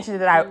attention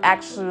that I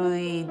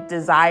actually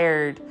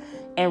desired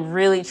and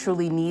really,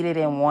 truly needed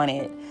and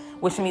wanted,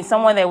 which means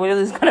someone that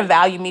really is going to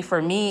value me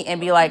for me and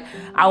be like,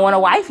 I want to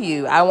wife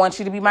you. I want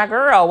you to be my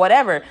girl,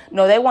 whatever.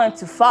 No, they want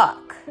to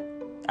fuck.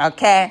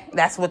 Okay?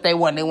 That's what they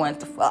want. They want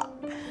to fuck.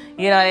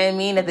 You know what I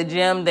mean? At the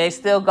gym, they're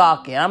still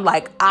gawking. I'm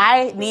like,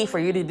 I need for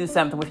you to do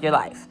something with your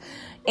life.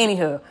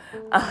 Anywho.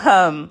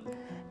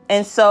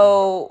 And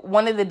so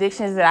one of the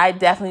addictions that I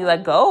definitely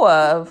let go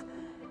of,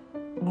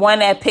 one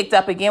that picked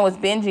up again was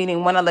binge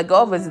eating. One I let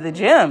go of was the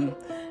gym.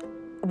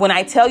 When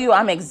I tell you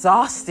I'm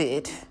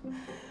exhausted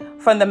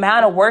from the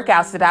amount of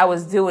workouts that I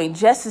was doing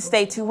just to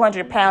stay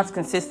 200 pounds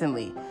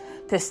consistently.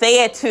 To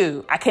stay at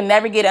 2. I could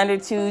never get under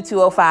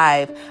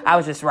 205. I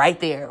was just right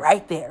there.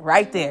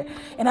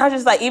 And I was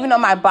just like, even though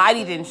my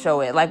body didn't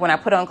show it, like when I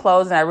put on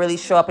clothes and I really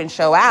show up and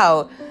show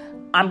out,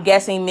 I'm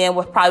guessing men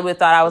would probably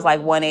thought I was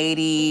like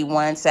 180,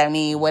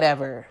 170,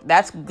 whatever.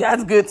 That's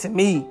good to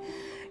me.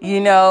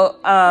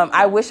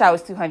 I wish I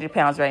was 200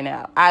 pounds right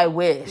now. I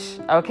wish.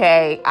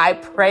 Okay. I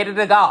pray to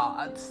the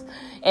gods.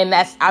 And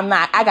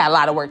I got a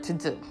lot of work to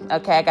do.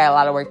 Okay. I got a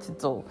lot of work to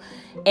do.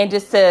 And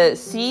just to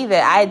see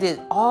that I did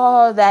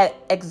all that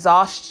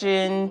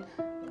exhausting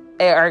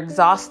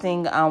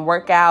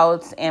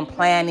workouts and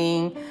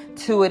planning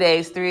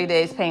 2-a-days,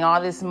 3-a-days, paying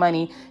all this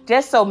money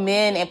just so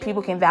men and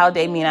people can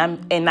validate me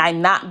and I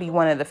not be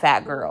one of the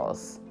fat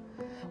girls.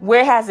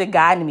 Where has it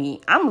gotten me?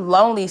 I'm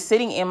lonely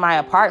sitting in my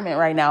apartment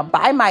right now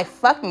by my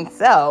fucking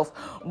self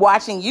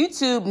watching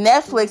YouTube,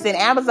 Netflix, and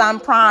Amazon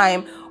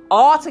Prime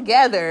all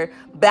together,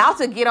 about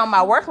to get on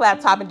my work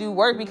laptop and do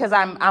work because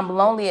I'm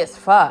lonely as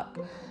fuck.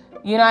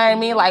 You know what I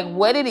mean? Like,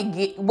 what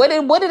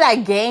did I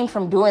gain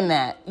from doing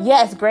that?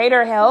 Yes,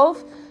 greater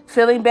health,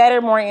 feeling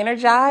better, more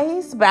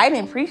energized, but I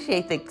didn't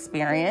appreciate the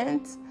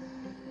experience.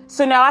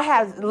 So now I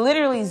have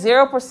literally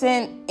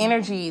 0%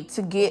 energy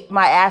to get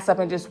my ass up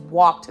and just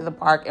walk to the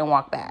park and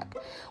walk back.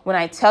 When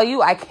I tell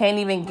you I can't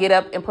even get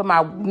up and put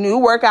my new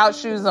workout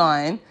shoes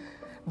on,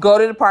 go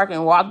to the park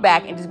and walk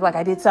back and just be like,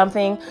 I did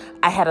something.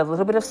 I had a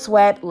little bit of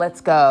sweat.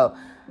 Let's go.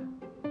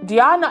 Do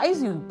y'all know I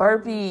used to do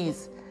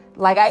burpees?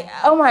 Like,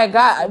 oh my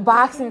God,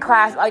 boxing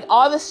class, like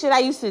all the shit I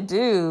used to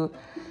do.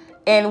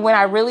 And when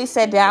I really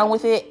sat down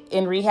with it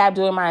in rehab,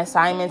 doing my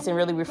assignments and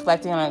really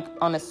reflecting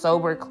on a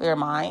sober, clear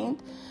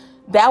mind,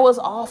 that was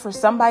all for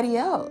somebody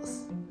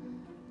else.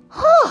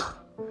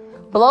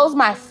 Blows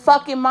my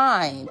fucking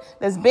mind.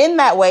 It's been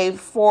that way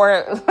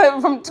for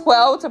from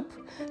 12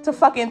 to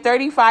fucking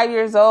 35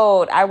 years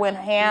old. I went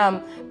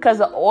ham because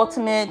the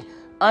ultimate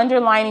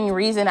underlining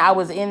reason I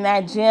was in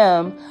that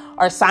gym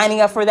or signing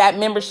up for that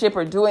membership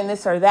or doing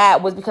this or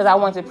that was because I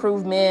wanted to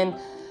prove men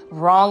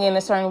wrong in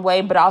a certain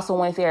way, but also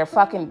wanted their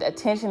fucking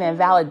attention and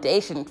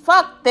validation.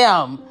 Fuck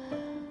them.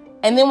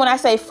 And then when I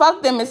say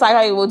fuck them, it's like,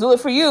 hey, we'll do it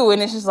for you.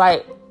 And it's just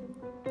like,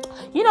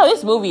 you know,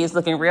 this movie is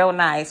looking real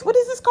nice. What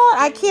is this called?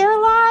 I Care a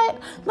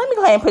Lot? Let me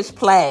go ahead and push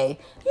play.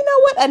 You know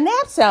what? A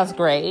nap sounds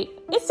great.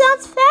 It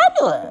sounds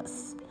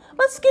fabulous.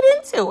 Let's get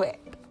into it.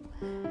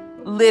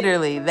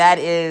 Literally, that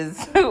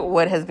is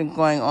what has been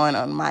going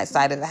on my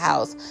side of the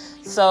house.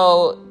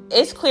 So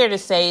it's clear to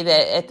say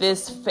that at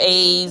this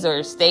phase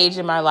or stage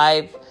in my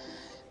life,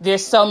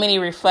 there's so many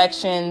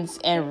reflections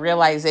and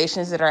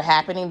realizations that are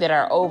happening that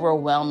are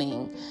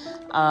overwhelming,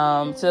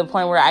 to the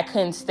point where I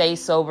couldn't stay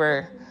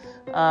sober.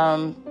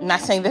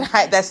 Not saying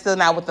that that's still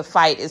not what the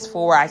fight is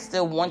for. I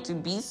still want to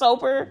be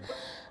sober,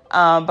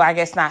 but I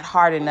guess not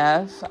hard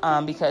enough,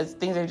 because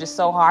things are just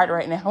so hard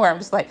right now where I'm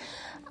just like,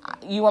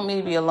 you want me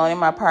to be alone in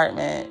my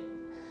apartment,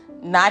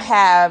 not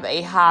have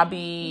a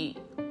hobby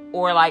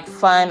or like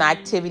fun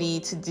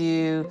activity to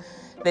do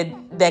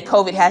that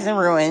COVID hasn't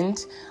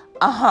ruined,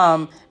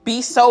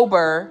 be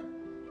sober,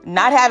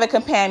 not have a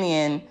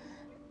companion,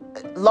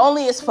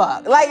 lonely as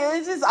fuck. Like,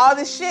 it's just all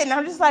this shit. And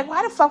I'm just like,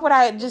 why the fuck would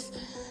I just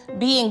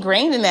be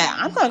ingrained in that?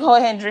 I'm going to go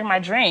ahead and drink my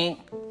drink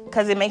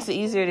because it makes it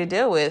easier to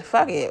deal with.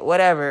 Fuck it,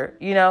 whatever,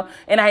 you know?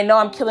 And I know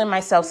I'm killing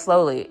myself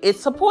slowly.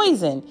 It's a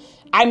poison.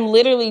 I'm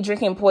literally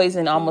drinking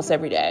poison almost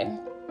every day.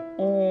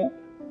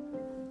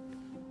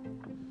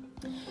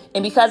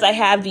 And because I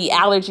have the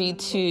allergy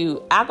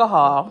to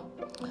alcohol,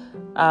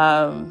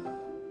 and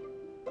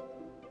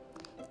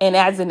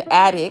as an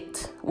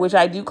addict, which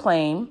I do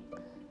claim,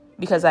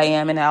 because I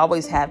am and I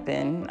always have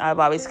been, I've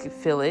always could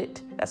feel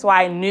it. That's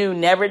why I knew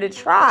never to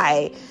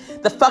try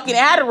the fucking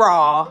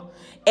Adderall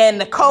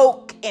and the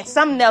Coke and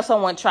something else I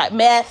want to try,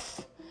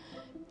 meth.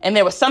 And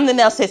there was something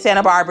else at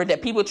Santa Barbara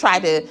that people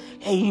tried to,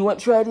 hey, you want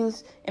to try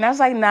this? And I was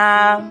like,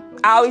 nah.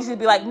 I always used to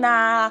be like,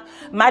 nah.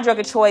 My drug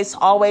of choice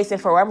always and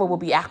forever will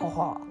be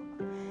alcohol.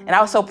 And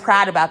I was so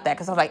proud about that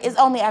because I was like, it's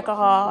only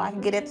alcohol. I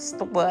can get it at the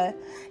store.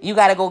 You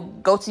got to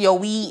go to your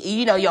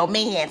weed, your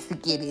man's to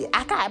get it.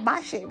 I got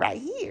my shit right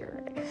here.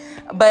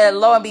 But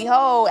lo and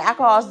behold,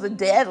 alcohol is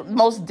the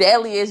most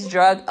deadliest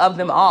drug of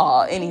them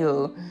all.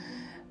 Anywho.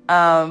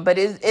 But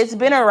it's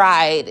been a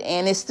ride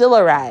and it's still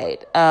a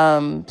ride.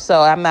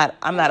 So I'm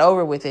not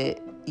over with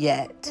it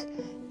yet.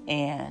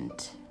 And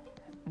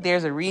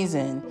there's a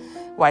reason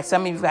why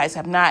some of you guys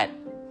have not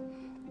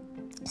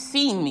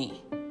seen me.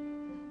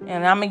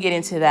 And I'm going to get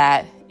into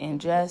that in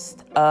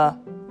just a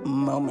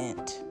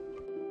moment.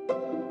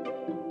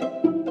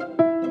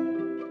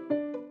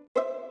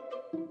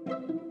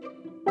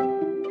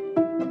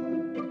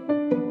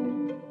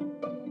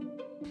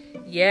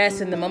 Yes,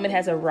 and the moment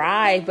has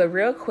arrived. But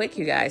real quick,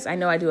 you guys, I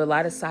know I do a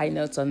lot of side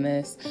notes on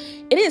this.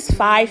 It is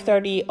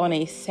 5:30 on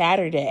a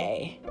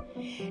Saturday.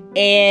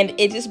 And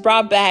it just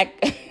brought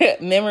back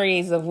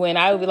memories of when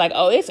I would be like,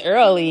 oh, it's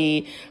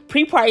early.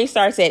 Pre-party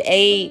starts at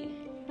 8.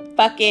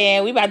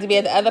 Fucking, we about to be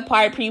at the other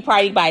part,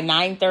 pre-party by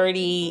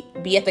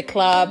 9:30. Be at the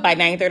club by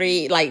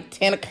 9:30, like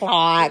 10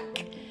 o'clock.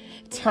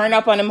 Turn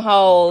up on them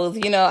hoes.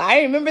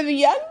 I remember the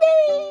young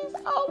days.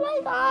 Oh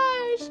my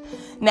gosh.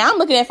 Now I'm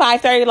looking at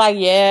 5:30 like,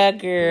 yeah,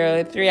 girl,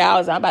 in 3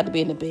 hours, I'm about to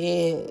be in the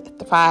bed. At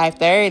the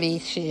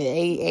 5:30,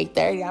 shit,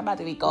 8:30, I'm about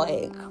to be go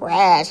ahead and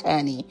crash,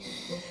 honey.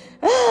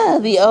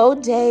 The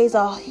old days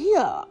are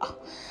here.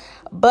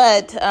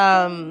 But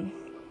on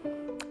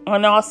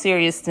all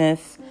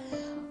seriousness,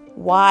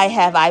 why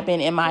have I been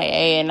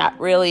MIA and not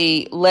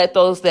really let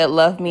those that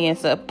love me and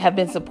have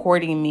been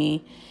supporting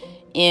me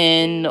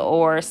in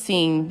or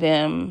seeing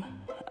them?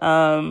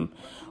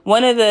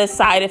 One of the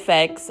side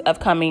effects of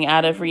coming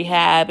out of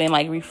rehab and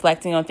like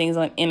reflecting on things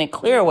in a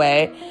clear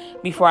way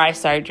before I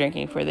started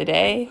drinking for the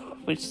day,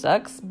 which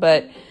sucks,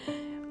 but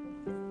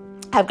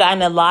I've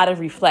gotten a lot of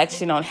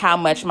reflection on how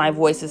much my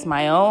voice is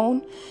my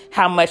own,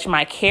 how much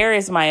my care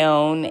is my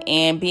own,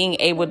 and being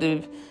able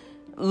to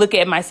look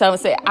at myself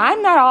and say,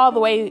 I'm not all the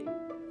way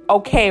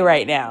okay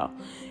right now.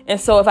 And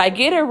so if I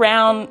get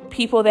around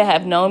people that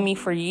have known me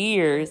for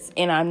years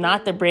and I'm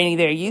not the Brandy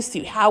they're used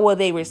to, how will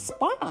they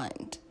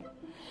respond?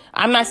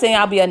 I'm not saying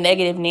I'll be a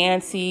negative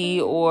Nancy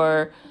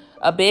or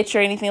a bitch or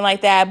anything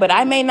like that, but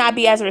I may not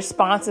be as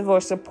responsive or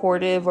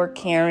supportive or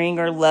caring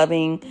or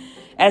loving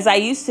as I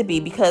used to be,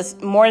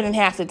 because more than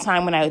half the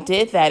time when I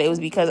did that, it was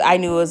because I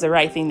knew it was the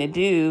right thing to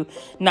do,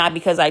 not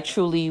because I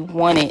truly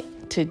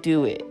wanted to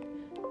do it.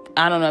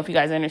 I don't know if you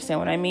guys understand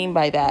what I mean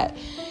by that.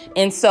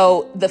 And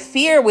so the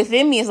fear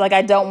within me is like,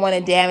 I don't want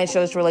to damage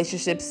those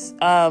relationships.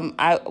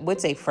 I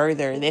would say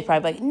further. They're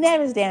probably like,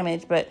 never's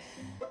damaged, but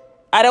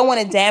I don't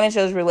want to damage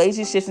those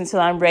relationships until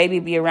I'm ready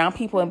to be around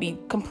people and be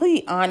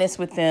completely honest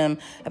with them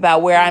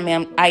about where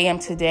I am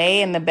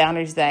today and the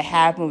boundaries that I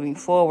have moving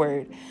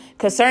forward.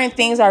 Because certain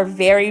things are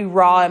very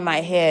raw in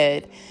my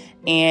head.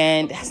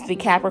 And that's the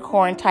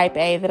Capricorn type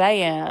A that I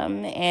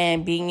am.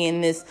 And being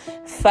in this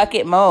fuck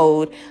it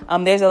mode,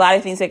 there's a lot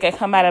of things that can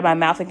come out of my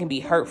mouth that can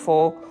be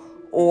hurtful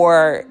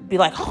or be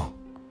like, oh,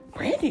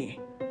 Brandy,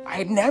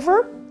 I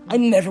never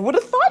would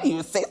have thought you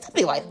would say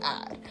something like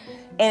that.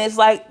 And it's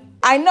like,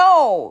 I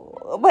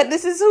know, but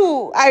this is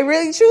who I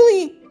really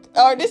truly,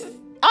 or this is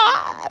how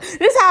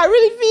I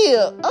really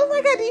feel. Oh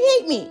my God, do you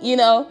hate me? You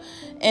know?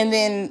 And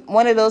then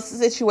one of those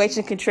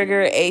situations can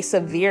trigger a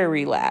severe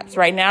relapse.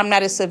 Right now, I'm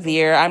not as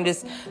severe. I'm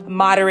just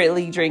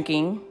moderately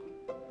drinking,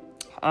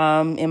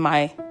 in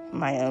my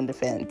own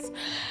defense.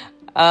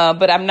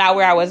 But I'm not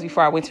where I was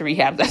before I went to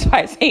rehab. That's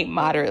why I say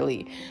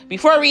moderately.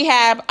 Before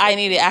rehab, I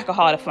needed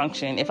alcohol to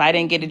function. If I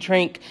didn't get a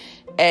drink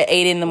at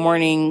 8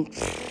 a.m,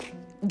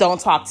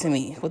 don't talk to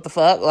me. What the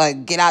fuck?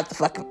 Like, get out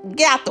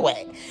the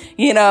way,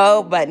 you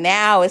know? But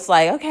now it's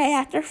like, okay,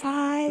 after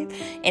 5.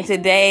 And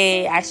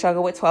today I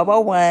struggle with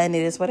 1201.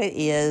 It is what it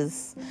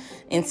is.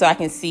 And so I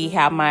can see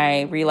how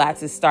my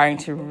relapse is starting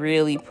to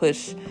really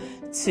push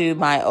to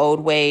my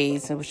old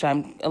ways, which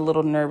I'm a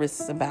little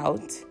nervous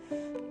about.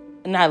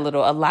 Not a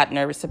little, a lot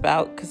nervous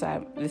about, because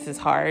this is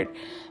hard.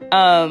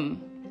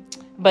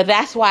 But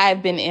that's why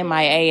I've been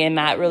MIA and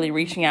not really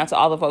reaching out to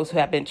all the folks who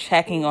have been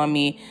checking on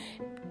me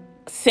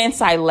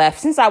since I left,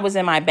 since I was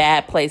in my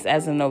bad place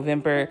as of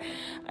November,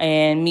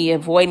 and me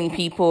avoiding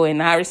people and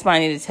not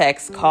responding to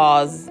texts,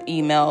 calls,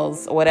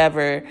 emails,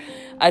 whatever.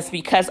 It's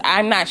because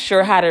I'm not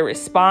sure how to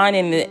respond.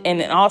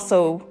 And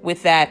also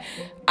with that,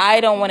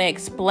 I don't want to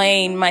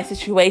explain my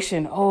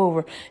situation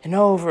over and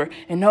over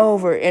and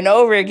over and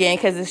over again,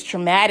 because it's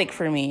traumatic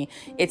for me.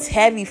 It's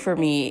heavy for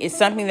me. It's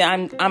something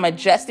that I'm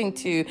adjusting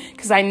to,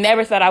 because I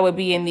never thought I would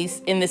be in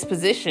this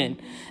position.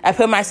 I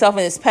put myself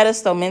in this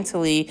pedestal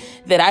mentally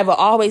that I've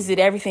always did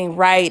everything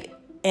right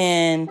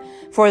and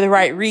for the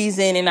right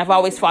reason. And I've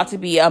always fought to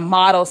be a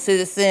model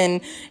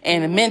citizen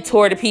and a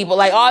mentor to people,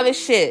 like all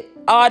this shit,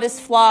 all this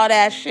flawed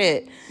ass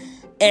shit.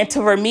 And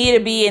for me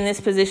to be in this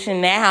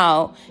position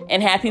now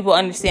and have people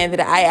understand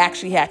that I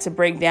actually had to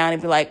break down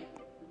and be like,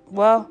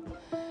 well,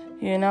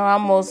 you know, I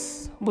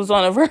almost was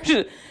on the verge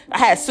of, I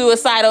had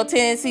suicidal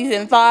tendencies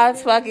and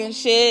thoughts, fucking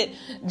shit,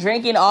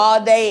 drinking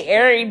all day,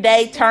 every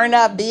day, turn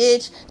up,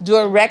 bitch,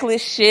 doing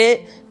reckless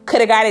shit,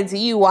 could have got a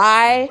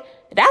DUI.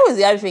 That was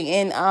the other thing.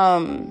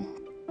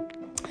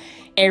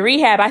 In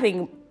rehab, I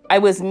think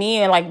it was me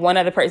and like one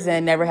other person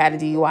that never had a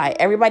DUI.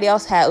 Everybody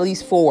else had at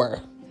least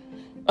 4.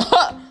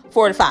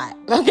 4 to 5.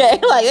 Okay.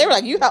 Like they were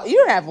like, you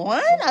have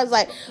one? I was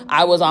like,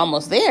 I was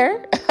almost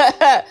there.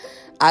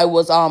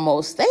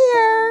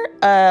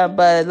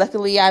 But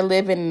luckily I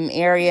live in an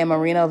area in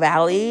Moreno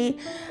Valley,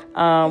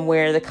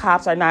 where the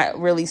cops are not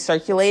really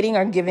circulating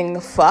or giving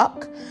a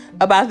fuck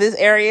about this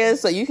area.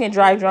 So you can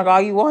drive drunk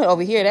all you want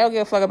over here. They don't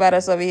give a fuck about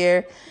us over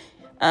here.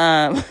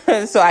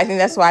 So I think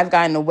that's why I've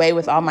gotten away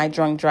with all my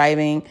drunk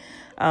driving,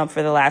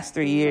 for the last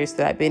 3 years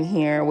that I've been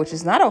here, which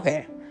is not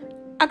okay.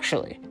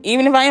 Actually,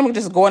 even if I am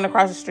just going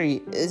across the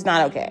street, it's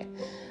not okay.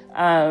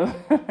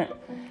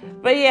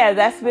 But yeah,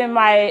 that's been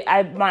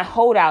my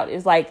holdout,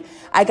 is like,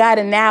 I got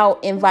to now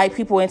invite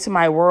people into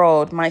my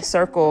world, my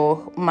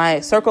circle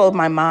of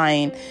my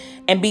mind,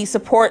 and be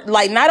support,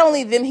 like not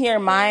only them hear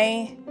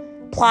my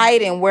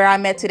plight and where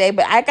I'm at today,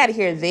 but I got to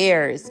hear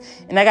theirs,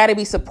 and I got to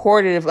be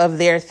supportive of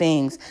their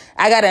things.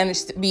 I got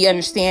to be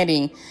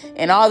understanding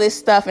and all this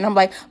stuff. And I'm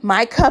like,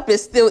 my cup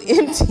is still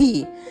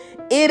empty.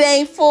 It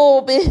ain't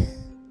full, bitch.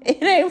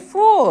 It ain't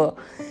full.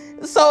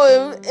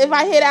 So if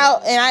I hit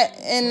out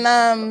and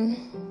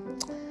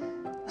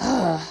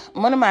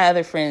one of my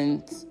other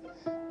friends,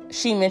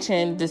 she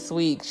mentioned this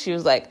week, she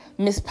was like,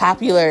 Miss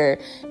Popular.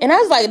 And I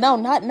was like, no,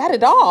 not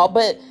at all.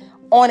 But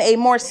on a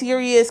more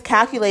serious,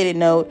 calculated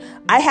note,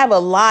 I have a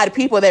lot of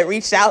people that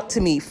reached out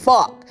to me,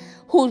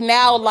 whose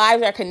now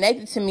lives are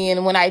connected to me.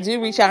 And when I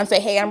do reach out and say,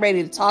 hey, I'm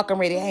ready to talk, I'm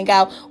ready to hang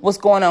out, what's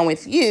going on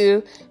with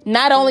you?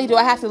 Not only do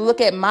I have to look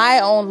at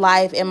my own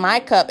life and my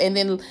cup and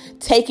then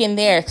take in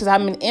theirs, because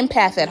I'm an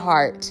empath at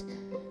heart.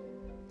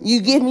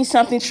 You give me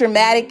something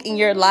traumatic in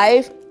your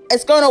life,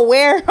 it's going to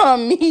wear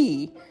on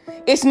me.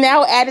 It's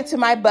now added to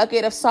my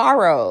bucket of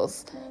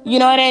sorrows. You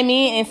know what I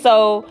mean? And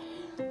so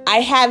I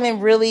haven't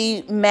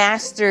really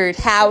mastered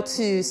how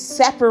to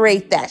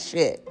separate that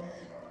shit.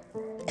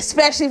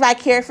 especially if I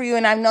care for you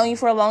and I've known you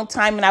for a long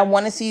time and I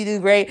want to see you do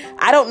great.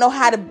 I don't know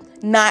how to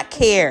not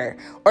care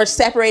or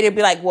separate it,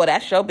 be like, well,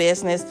 that's your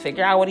business.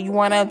 Figure out what you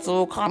want to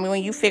do. Call me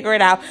when you figure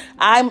it out.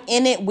 I'm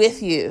in it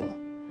with you.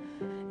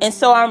 And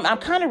so I'm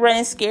kind of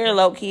running scared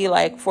low-key,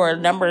 like, for a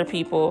number of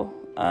people.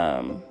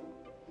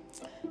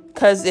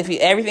 Because if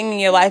everything in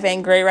your life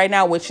ain't great right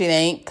now, which it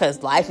ain't,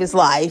 because life is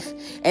life,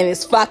 and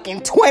it's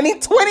fucking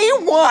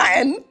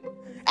 2021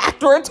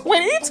 after a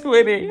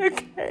 2020,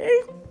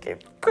 okay?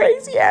 Get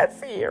crazy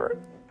ass here.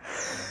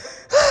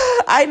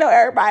 I know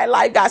everybody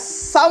like got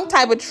some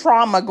type of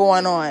trauma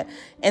going on.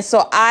 And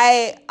so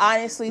I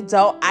honestly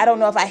don't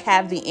know if I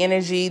have the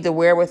energy, the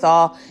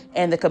wherewithal,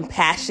 and the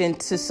compassion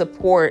to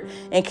support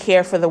and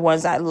care for the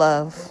ones I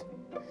love.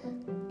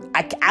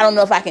 I don't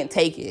know if I can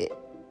take it.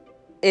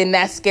 And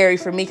that's scary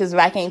for me, because if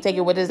I can't take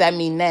it, what does that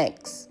mean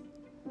next?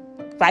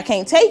 If I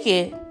can't take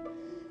it,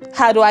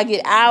 how do I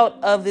get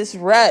out of this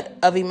rut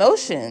of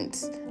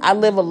emotions? I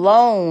live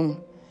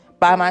alone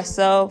by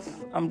myself.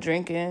 I'm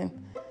drinking.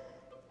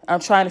 I'm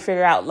trying to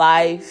figure out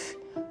life.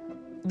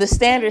 The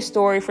standard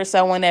story for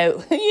someone that,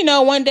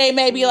 one day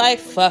may be like,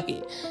 fuck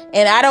it.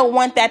 And I don't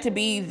want that to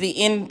be the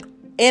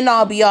end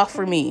all be all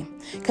for me.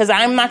 Because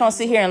I'm not going to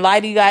sit here and lie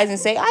to you guys and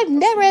say, I've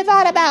never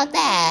thought about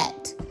that.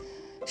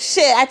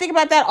 Shit, I think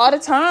about that all the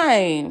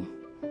time.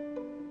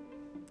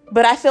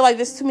 But I feel like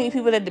there's too many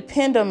people that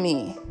depend on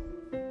me.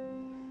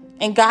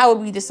 And God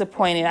would be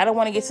disappointed. I don't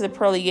want to get to the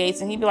pearly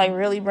gates and he'd be like,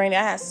 really,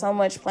 Brandon, I had so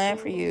much planned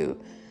for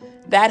you.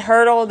 That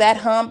hurdle, that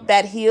hump,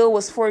 that hill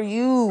was for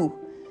you.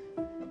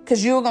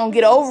 Because you were going to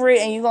get over it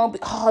and you're going to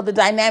be the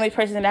dynamic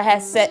person that I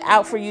had set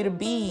out for you to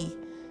be.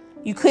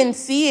 You couldn't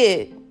see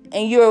it.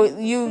 And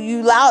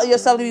you allowed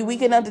yourself to be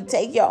weak enough to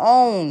take your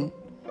own.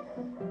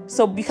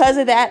 So because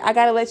of that, I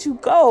got to let you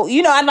go.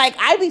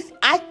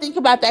 I think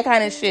about that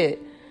kind of shit.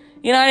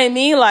 You know what I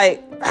mean?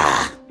 Like,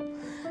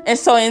 And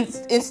so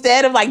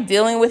instead of like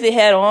dealing with it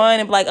head on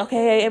and be like, okay,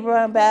 hey,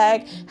 everyone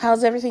back.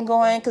 How's everything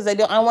going? Because I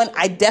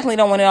definitely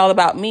don't want it all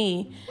about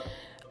me.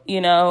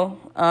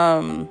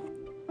 I'm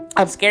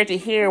scared to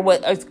hear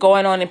what is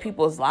going on in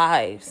people's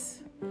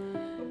lives.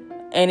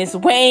 And it's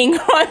weighing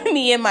on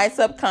me in my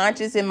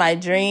subconscious, in my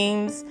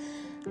dreams.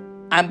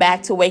 I'm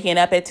back to waking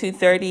up at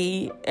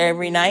 2:30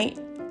 every night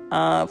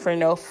for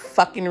no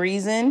fucking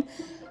reason.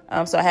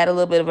 So I had a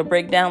little bit of a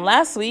breakdown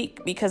last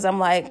week because I'm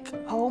like,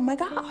 oh my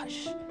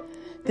gosh,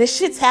 this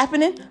shit's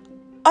happening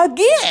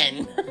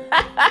again.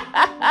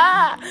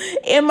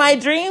 And my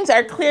dreams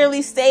are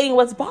clearly stating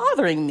what's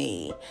bothering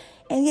me.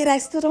 And yet I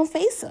still don't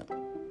face them.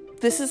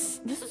 This is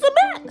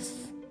a mess.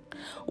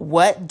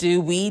 What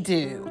do we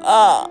do?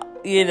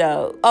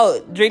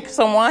 Drink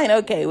some wine?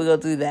 Okay, we're going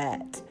to do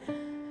that.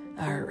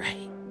 All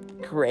right,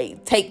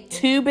 great. Take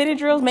 2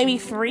 Benadryls, maybe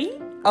 3.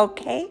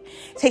 Okay.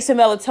 Take some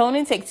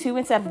melatonin. Take 2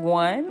 instead of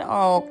 1.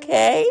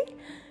 Okay.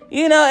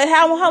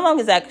 How long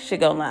is that shit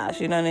going to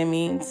last? You know what I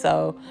mean?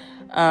 So,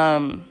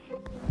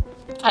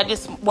 I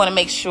just want to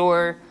make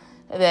sure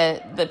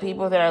that the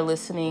people that are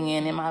listening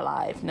in my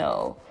life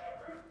know.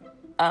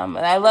 And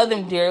I love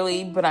them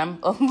dearly, but I'm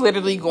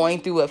literally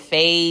going through a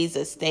phase,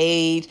 a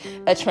stage,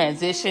 a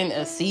transition,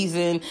 a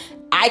season.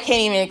 I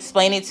can't even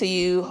explain it to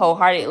you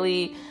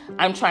wholeheartedly.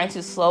 I'm trying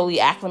to slowly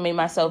acclimate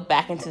myself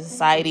back into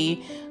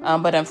society.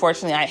 But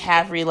unfortunately, I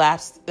have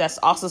relapsed. That's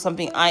also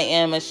something I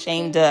am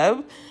ashamed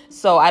of.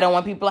 So I don't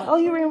want people like, oh,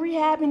 you were in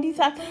rehab and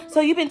detox.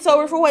 So you've been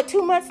sober for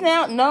 2 months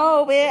now?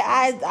 No, man,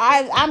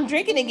 I'm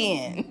drinking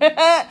again.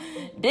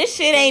 This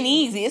shit ain't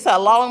easy. It's a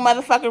long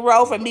motherfucking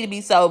road for me to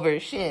be sober.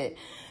 Shit.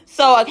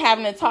 So like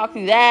having to talk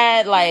through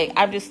that, like,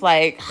 I'm just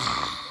like,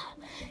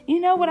 you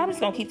know what? I'm just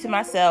going to keep to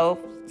myself,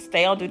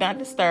 stay on Do Not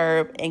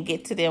Disturb, and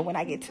get to them when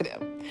I get to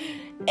them.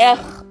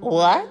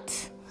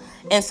 What?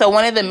 And so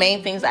one of the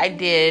main things I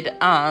did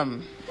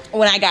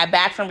when I got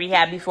back from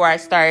rehab before I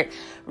start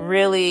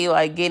really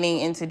like getting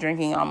into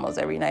drinking almost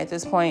every night at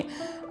this point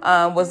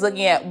was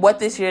looking at what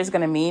this year is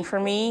going to mean for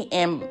me.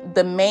 And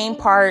the main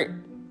part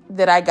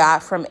that I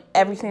got from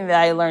everything that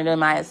I learned in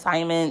my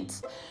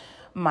assignments,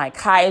 my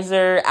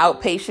Kaiser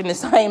outpatient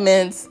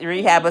assignments,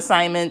 rehab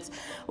assignments,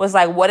 was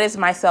like, what is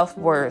my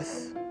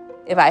self-worth?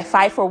 If I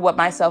fight for what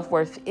my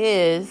self-worth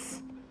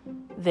is,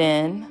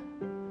 then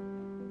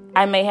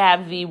I may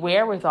have the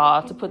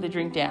wherewithal to put the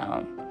drink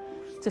down,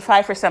 to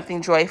fight for something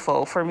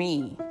joyful for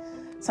me,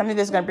 something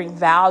that's going to bring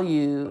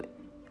value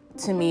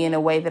to me in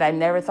a way that I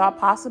never thought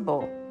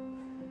possible.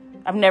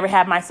 I've never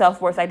had my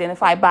self-worth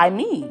identified by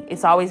me.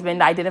 It's always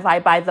been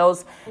identified by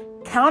those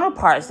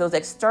counterparts, those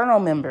external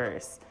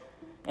members.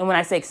 And when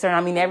I say external,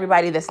 I mean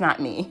everybody that's not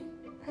me.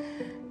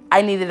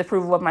 I needed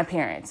approval of my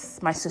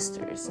parents, my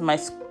sisters,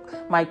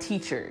 my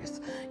teachers,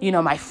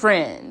 my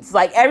friends.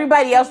 Like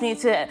everybody else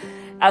needs to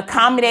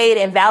accommodate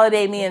and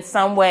validate me in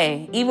some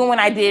way. Even when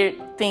I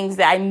did things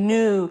that I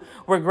knew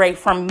were great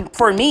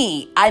for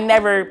me, I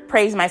never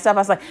praised myself.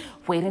 I was like,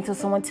 wait until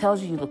someone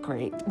tells you look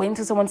great. Wait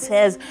until someone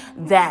says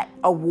that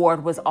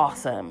award was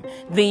awesome.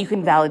 Then you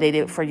can validate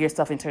it for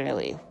yourself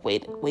internally.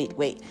 Wait.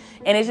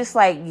 And it's just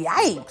like,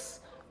 yikes.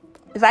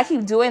 If I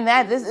keep doing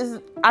that,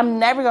 I'm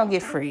never going to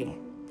get free,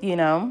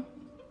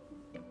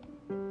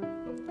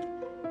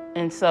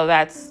 And so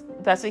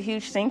that's a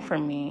huge thing for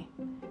me.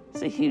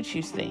 It's a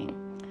huge thing.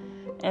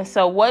 And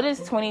so what does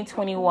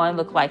 2021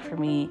 look like for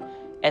me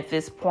at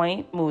this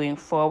point moving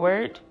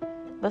forward?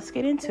 Let's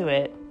get into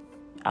it.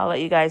 I'll let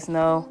you guys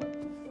know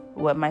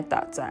what my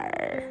thoughts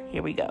are.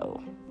 Here we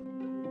go.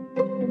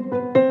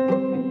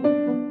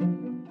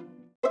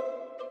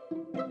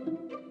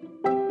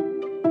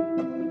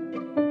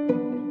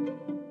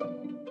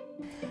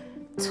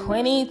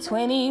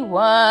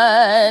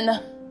 2021.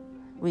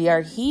 We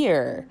are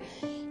here.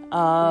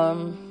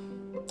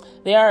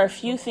 There are a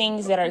few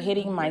things that are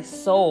hitting my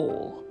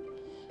soul.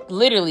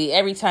 Literally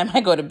every time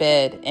I go to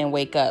bed and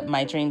wake up,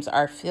 my dreams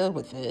are filled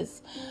with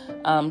this.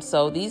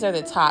 So these are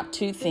the top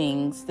 2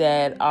 things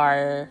that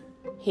are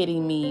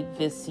hitting me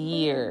this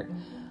year.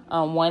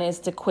 One is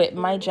to quit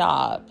my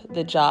job,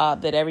 the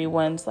job that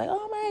everyone's like,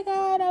 oh my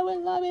God, I would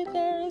love it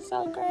there. It's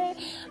so great.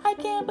 I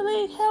can't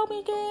believe, help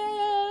me get.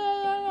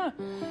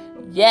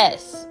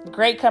 Yes,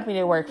 great company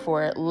to work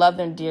for. Love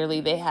them dearly.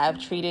 They have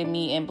treated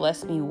me and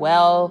blessed me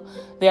well.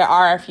 There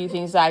are a few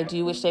things that I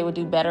do wish they would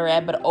do better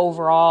at, but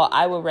overall,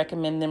 I would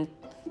recommend them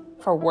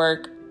for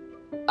work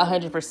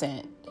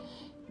 100%.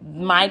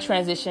 My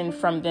transition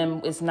from them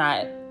is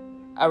not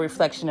a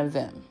reflection of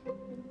them.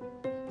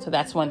 So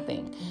that's one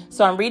thing.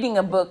 So I'm reading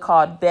a book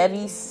called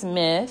Bevy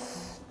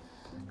Smith.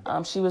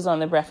 She was on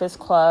the Breakfast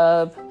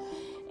Club.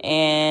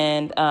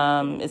 And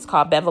it's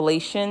called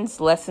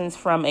Bevelations, Lessons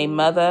from a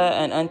Mother,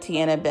 an Auntie,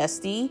 and a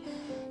Bestie.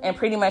 And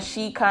pretty much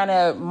she kind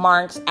of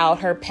marks out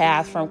her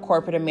path from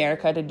corporate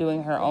America to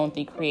doing her own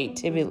thing,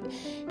 creative.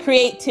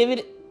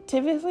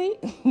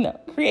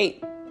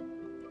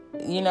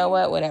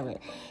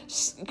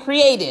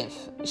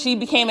 She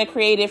became a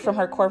creative from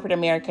her corporate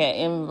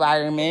America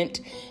environment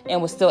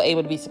and was still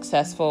able to be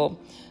successful.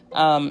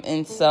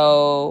 And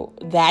so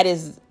that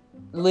is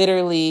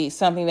literally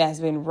something that has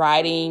been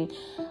riding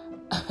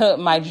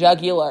my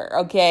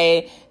jugular,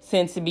 okay,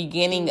 since the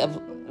beginning of,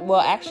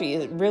 well, actually,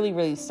 it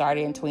really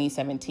started in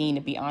 2017,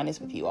 to be honest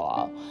with you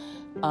all.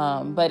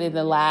 But in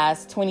the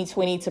last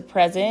 2020 to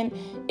present,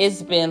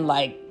 it's been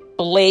like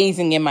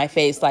blazing in my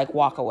face, like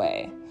walk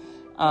away.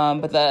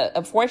 But the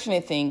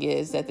unfortunate thing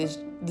is that this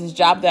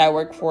job that I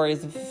work for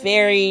is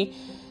very,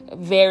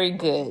 very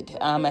good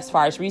as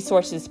far as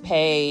resources,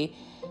 pay,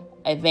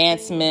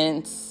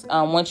 advancements.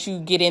 Once you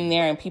get in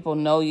there and people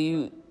know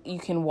you, you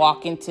can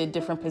walk into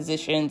different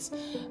positions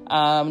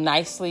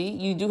nicely.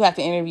 You do have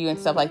to interview and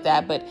stuff like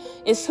that, but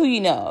it's who you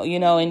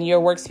know, and your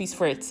work speaks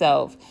for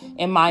itself,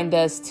 and mine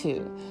does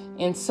too.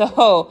 And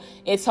so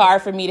it's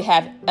hard for me to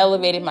have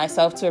elevated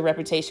myself to a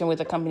reputation with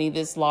a company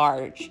this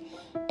large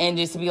and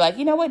just to be like,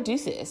 you know what,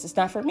 deuces, it's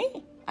not for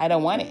me. I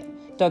don't want it.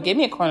 Don't give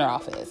me a corner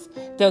office.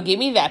 Don't give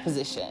me that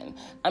position.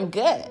 I'm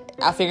good.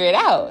 I'll figure it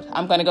out.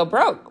 I'm going to go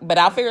broke, but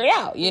I'll figure it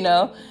out,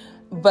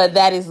 But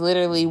that is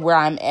literally where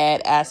I'm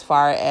at as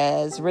far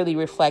as really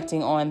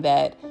reflecting on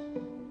that.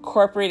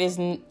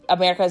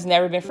 America has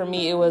never been for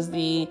me. It was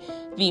the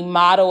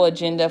model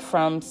agenda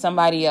from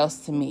somebody else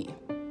to me.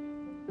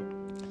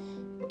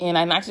 And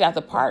I knocked it out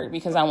the park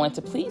because I wanted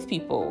to please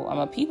people. I'm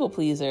a people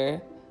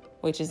pleaser,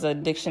 which is an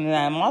addiction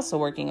that I'm also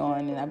working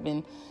on.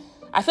 And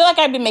I feel like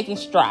I've been making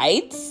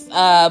strides,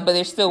 but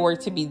there's still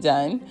work to be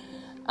done.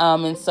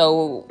 And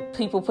so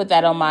people put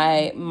that on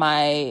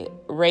my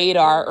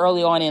radar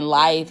early on in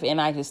life,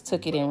 and I just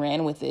took it and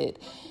ran with it.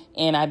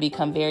 And I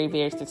become very,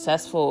 very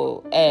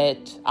successful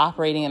at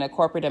operating in a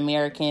corporate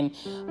American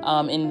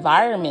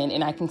environment.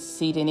 And I can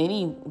succeed in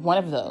any one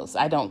of those.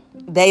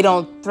 They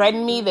don't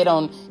threaten me. They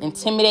don't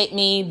intimidate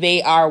me.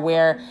 They are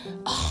where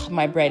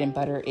my bread and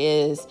butter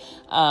is.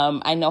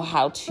 I know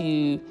how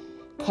to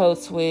code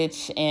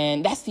switch.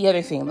 And that's the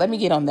other thing. Let me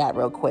get on that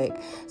real quick.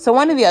 So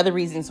one of the other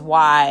reasons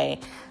why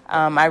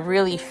I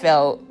really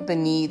felt the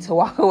need to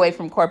walk away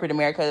from corporate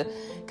America,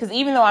 because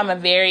even though I'm a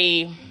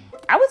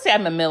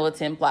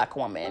militant Black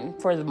woman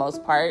for the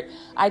most part,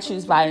 I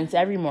choose violence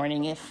every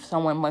morning. If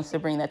someone wants to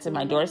bring that to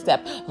my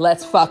doorstep,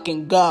 let's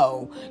fucking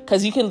go.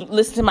 Because you can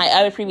listen to my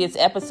other previous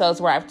episodes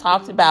where I've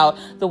talked about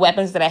the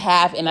weapons that I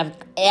have, and I've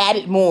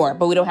added more,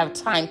 but we don't have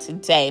time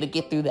today to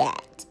get through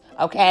that.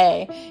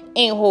 Okay.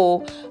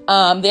 Anywho,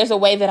 there's a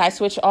way that I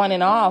switch on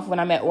and off when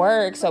I'm at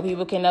work so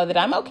people can know that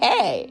I'm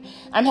okay.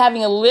 I'm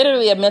having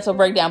literally a mental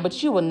breakdown,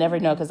 but you will never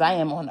know because I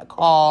am on a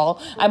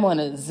call. I'm on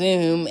a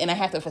Zoom and I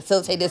have to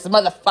facilitate this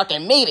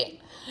motherfucking meeting.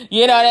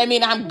 You know what I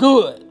mean? I'm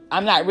good.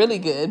 I'm not really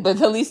good, but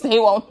at least they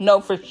won't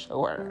know for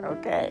sure.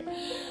 Okay.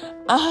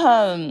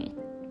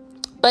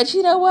 But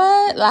you know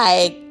what?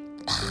 Like,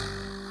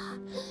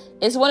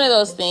 it's one of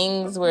those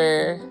things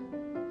where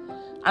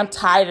I'm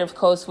tired of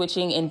code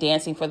switching and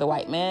dancing for the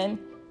white man.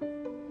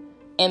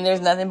 And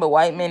there's nothing but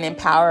white men in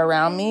power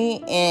around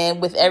me.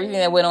 And with everything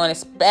that went on,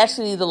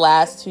 especially the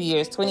last 2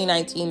 years,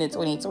 2019 and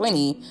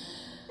 2020,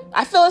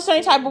 I feel a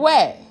certain type of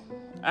way.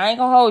 I ain't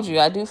gonna hold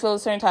you. I do feel a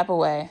certain type of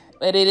way.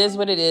 But it is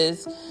what it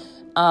is.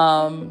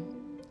 I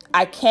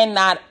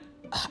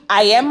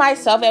am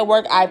myself at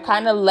work. I've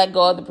kind of let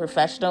go of the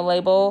professional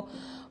label.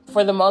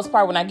 For the most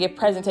part, when I give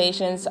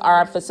presentations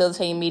or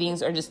facilitating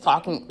meetings or just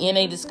talking in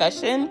a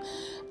discussion,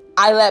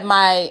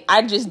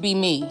 I just be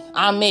me.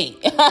 I'm me.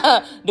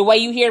 The way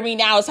you hear me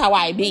now is how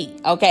I be.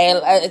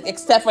 Okay.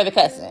 Except for the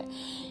cussing.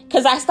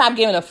 Cause I stopped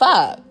giving a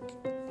fuck.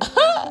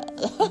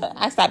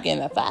 I stopped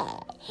giving a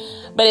fuck.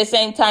 But at the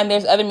same time,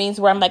 there's other means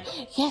where I'm like,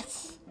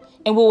 yes.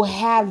 And we'll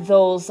have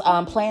those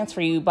plans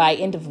for you by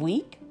end of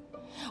week.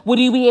 Would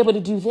you be able to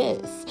do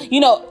this?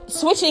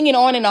 Switching it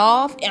on and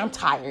off. And I'm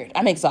tired.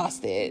 I'm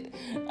exhausted.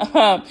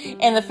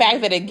 And the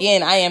fact that,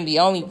 again, I am the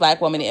only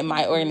Black woman in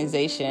my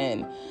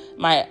organization,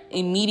 my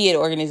immediate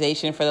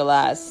organization for the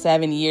last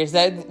 7 years.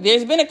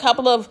 There's been a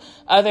couple of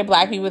other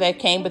Black people that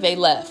came, but they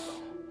left.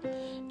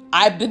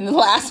 I've been the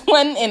last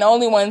one and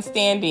only one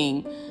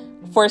standing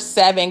for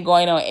 7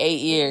 going on 8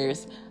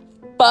 years.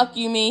 Fuck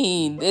you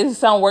mean? This is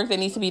some work that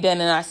needs to be done,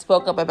 and I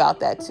spoke up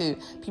about that too.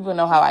 People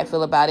know how I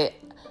feel about it.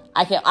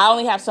 I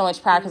only have so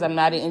much power because I'm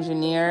not an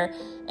engineer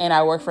and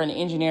I work for an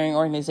engineering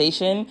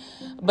organization.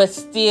 But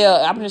still,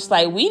 I'm just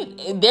like,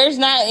 there's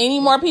not any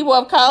more people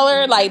of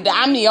color. Like,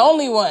 I'm the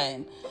only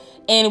one.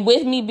 And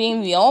with me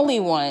being the only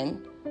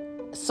one,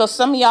 so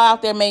some of y'all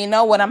out there may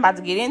know what I'm about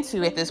to get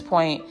into at this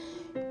point.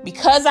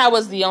 Because I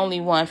was the only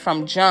one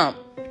from jump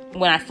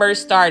when I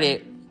first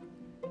started,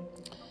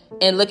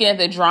 and looking at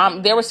the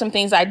drama, there were some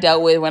things I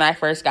dealt with when I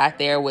first got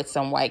there with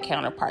some white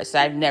counterparts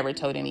that I've never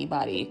told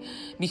anybody,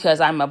 because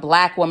I'm a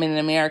Black woman in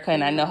America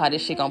and I know how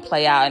this shit gonna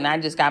play out, and I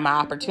just got my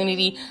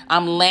opportunity.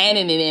 I'm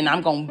landing it and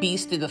I'm gonna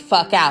beast it the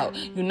fuck out.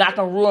 You're not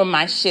gonna ruin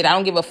my shit. I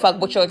don't give a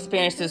fuck what your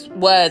experiences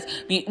was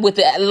with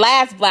the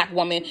last Black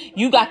woman.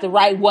 You got the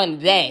right one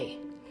today.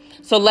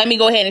 So let me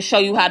go ahead and show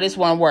you how this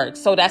one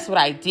works. So that's what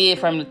I did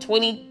from the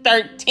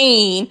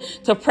 2013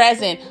 to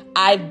present.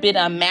 I've been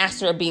a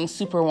master of being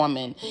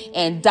Superwoman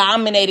and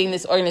dominating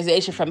this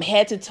organization from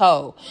head to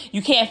toe.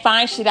 You can't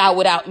find shit out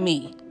without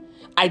me.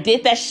 I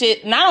did that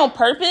shit not on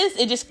purpose.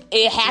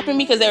 It happened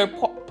because they were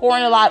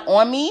pouring a lot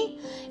on me.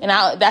 And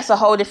that's a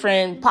whole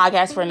different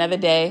podcast for another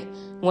day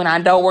when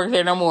I don't work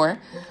there no more.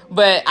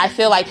 But I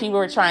feel like people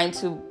were trying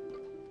to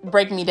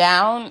break me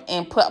down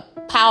and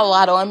pile a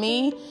lot on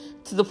me,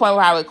 to the point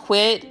where I would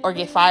quit or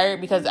get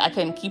fired because I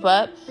couldn't keep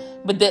up.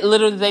 But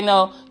literally they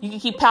know, you can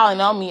keep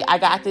piling on me. I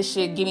got this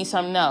shit. Give me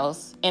something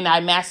else. And I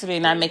mastered it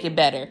and I make it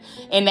better.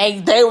 And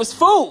they was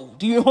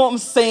fooled. You know what I'm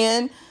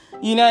saying?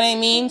 You know what I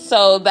mean?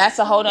 So that's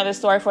a whole nother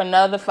story for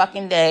another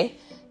fucking day.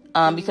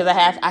 Because I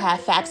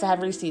have facts. I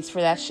have receipts for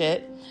that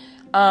shit.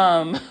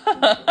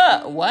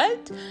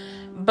 What?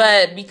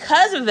 But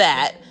because of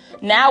that,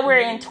 now we're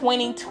in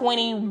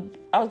 2020.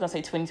 I was going to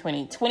say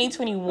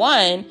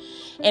 2021.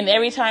 And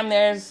every time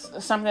there's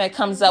something that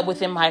comes up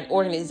within my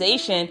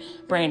organization,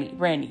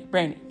 Brandy.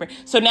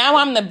 So now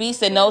I'm the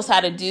beast that knows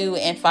how to do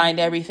and find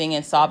everything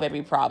and solve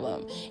every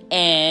problem.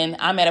 And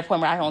I'm at a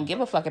point where I don't give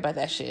a fuck about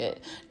that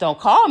shit. Don't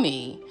call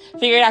me.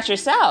 Figure it out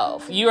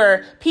yourself.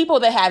 You're people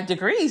that have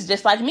degrees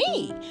just like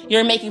me.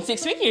 You're making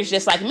 6 figures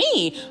just like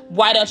me.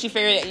 Why don't you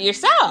figure it out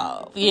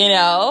yourself?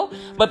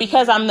 But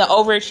because I'm the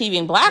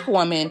overachieving Black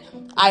woman,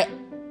 I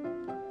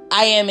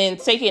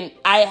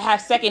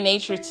have second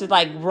nature to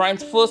like run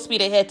full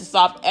speed ahead to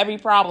solve every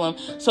problem.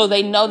 So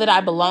they know that I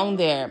belong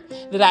there,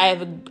 that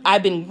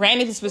I've been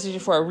granted this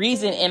position for a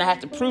reason, and I have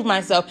to prove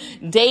myself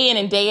day in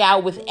and day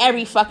out with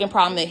every fucking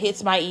problem that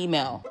hits my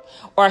email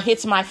or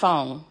hits my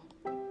phone.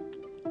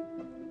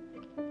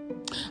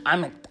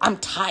 I'm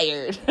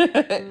tired.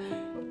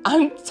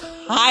 I'm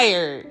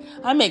tired.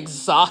 I'm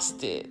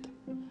exhausted.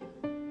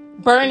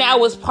 Burnout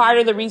was part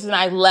of the reason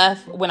I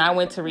left when I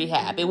went to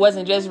rehab. It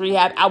wasn't just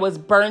rehab. I was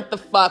burnt the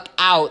fuck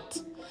out.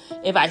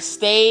 If I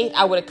stayed,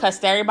 I would have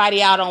cussed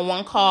everybody out on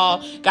one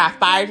call, got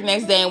fired the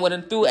next day, and would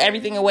have threw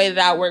everything away that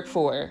I worked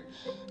for.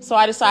 So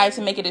I decided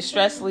to make it a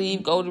stress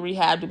leave, go to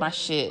rehab, do my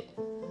shit.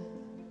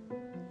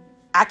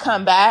 I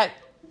come back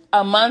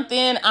a month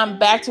in, I'm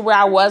back to where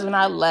I was when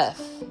I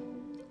left.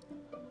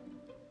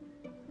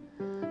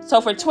 So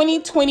for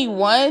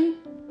 2021,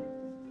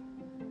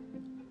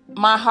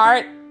 my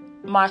heart,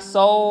 my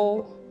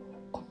soul,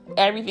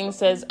 everything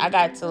says I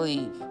got to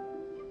leave.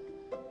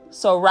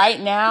 So right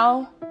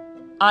now,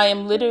 I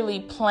am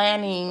literally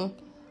planning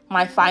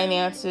my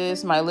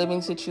finances, my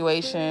living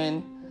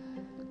situation.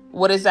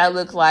 What does that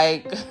look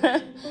like?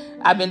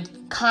 I've been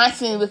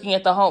constantly looking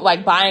at the home,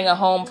 like buying a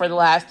home for the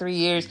last 3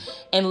 years.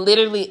 And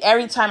literally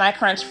every time I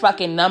crunch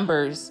fucking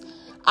numbers,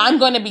 I'm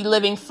going to be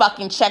living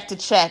fucking check to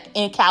check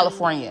in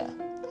California.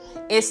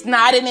 It's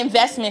not an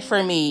investment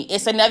for me.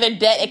 It's another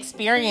debt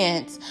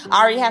experience.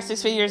 I already have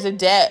 6 figures of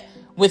debt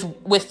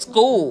with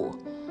school.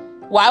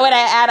 Why would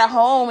I add a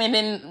home and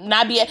then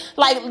not be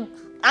like,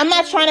 I'm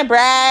not trying to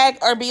brag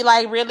or be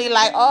like really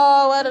like,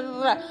 oh, blah,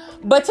 blah, blah.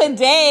 But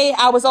today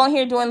I was on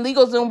here doing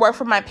legal Zoom work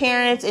for my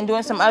parents and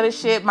doing some other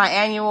shit, my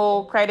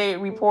annual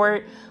credit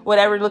report,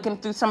 whatever, looking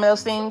through some of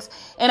those things.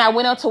 And I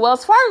went on to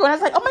Wells Fargo and I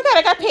was like, oh my God,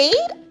 I got paid?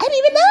 I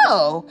didn't even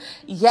know.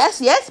 Yes,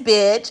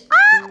 bitch.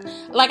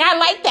 Like, I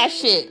like that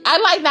shit. I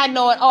like not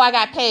knowing, oh, I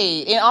got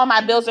paid and all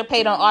my bills are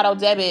paid on auto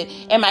debit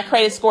and my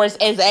credit score is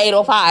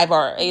 805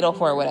 or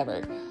 804 or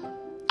whatever.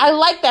 I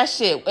like that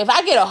shit. If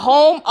I get a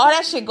home, all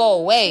that shit go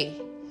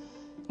away.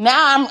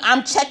 Now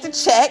I'm check to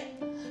check.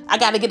 I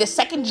got to get a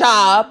second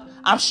job.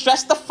 I'm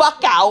stressed the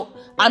fuck out.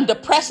 I'm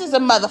depressed as a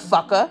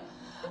motherfucker.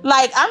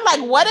 Like, I'm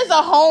like, what does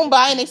a home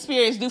buying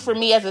experience do for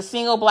me as a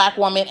single black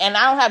woman? And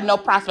I don't have no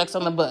prospects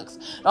on the books.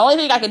 The only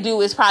thing I could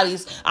do is probably,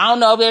 I don't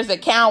know if there's an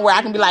account where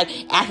I can be like,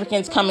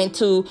 Africans coming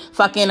to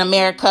fucking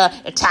America,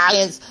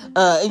 Italians,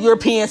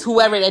 Europeans,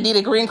 whoever that need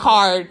a green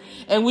card,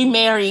 and we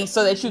marry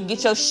so that you can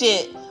get your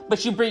shit,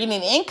 but you bringing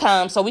in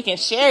income so we can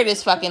share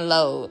this fucking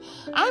load.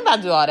 I ain't about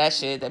to do all that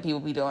shit that people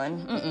be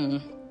doing.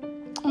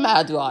 I'm not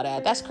about to do all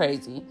that. That's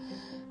crazy.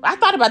 I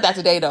thought about that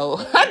today,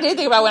 though. I did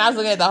think about when I was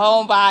looking at the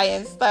home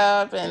buying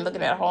stuff and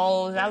looking at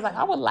homes. And I was like,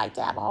 I would like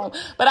to have a home.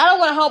 But I don't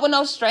want to home with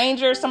no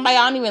stranger, somebody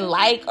I don't even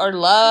like or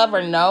love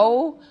or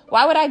know.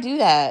 Why would I do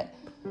that?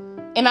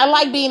 And I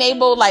like being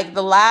able, like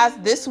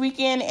this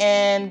weekend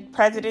and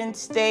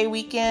President's Day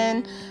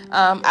weekend,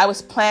 I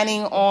was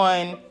planning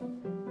on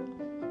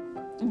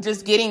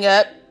just getting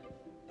up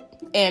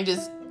and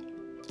just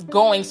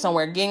going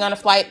somewhere, getting on a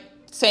flight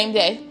same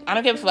day. I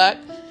don't give a fuck.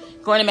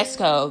 Going to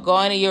Mexico,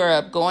 going to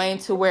Europe, going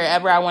to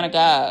wherever I want to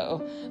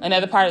go.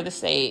 Another part of the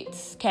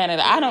States,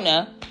 Canada, I don't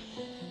know.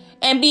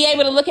 And be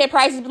able to look at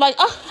prices and be like,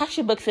 oh, I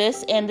should book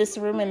this and this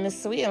room and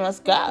this suite and let's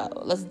go.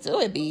 Let's do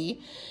it, B.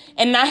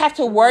 And not have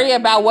to worry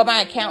about what my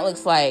account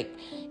looks like.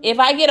 If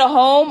I get a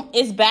home,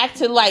 it's back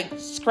to like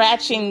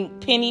scratching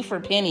penny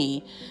for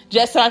penny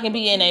just so I can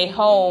be in a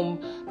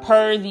home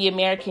per the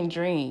American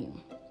dream.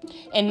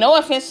 And no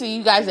offense to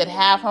you guys that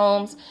have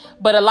homes,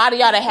 but a lot of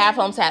y'all that have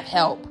homes have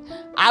help.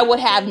 I would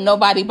have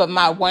nobody but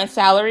my one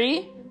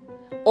salary,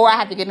 or I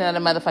have to get another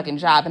motherfucking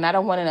job, and I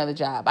don't want another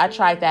job. I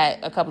tried that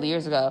a couple of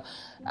years ago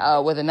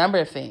with a number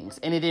of things,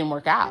 and it didn't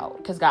work out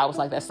because God was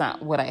like, that's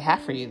not what I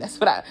have for you. That's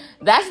the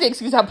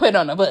excuse I put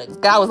on the books.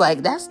 God was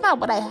like, that's not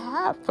what I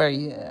have for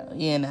you,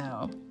 you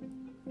know.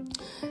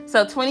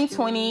 So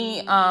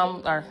 2020,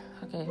 we're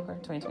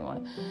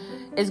 2021,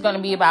 is going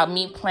to be about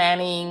me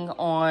planning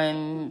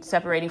on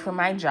separating from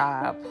my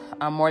job,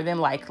 more than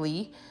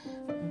likely.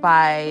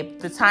 By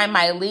the time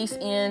my lease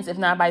ends, if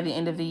not by the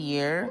end of the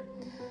year,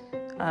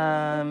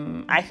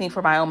 I think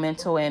for my own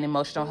mental and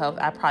emotional health,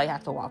 I probably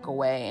have to walk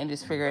away and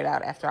just figure it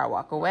out after I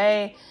walk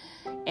away.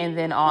 And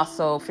then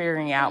also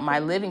figuring out my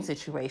living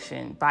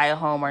situation, buy a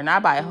home or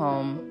not buy a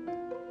home.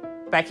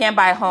 If I can't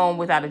buy a home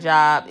without a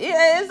job,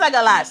 it's like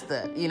a lot of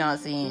stuff, you know what I'm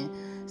saying?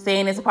 Stay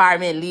in this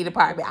apartment, leave the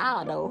apartment,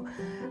 I don't know.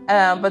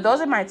 But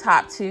those are my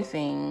top two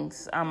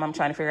things I'm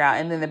trying to figure out.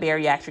 And then the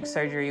bariatric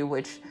surgery,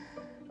 which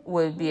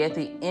would be at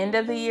the end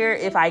of the year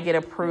if I get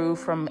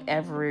approved from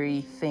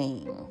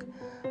everything.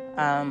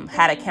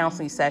 Had a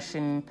counseling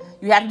session.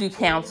 You have to do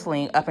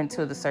counseling up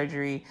until the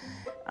surgery.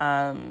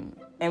 And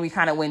we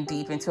kind of went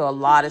deep into a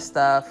lot of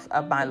stuff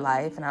of my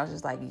life. And I was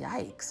just like,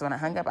 yikes. When I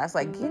hung up, I was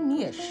like, give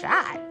me a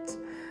shot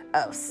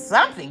of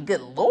something.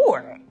 Good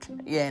Lord.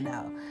 You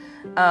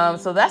know.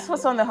 So that's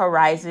what's on the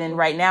horizon.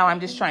 Right now, I'm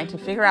just trying to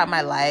figure out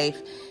my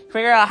life,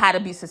 figure out how to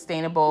be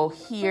sustainable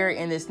here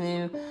in this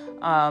new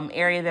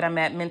area that I'm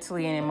at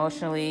mentally and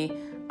emotionally.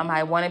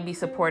 I want to be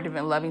supportive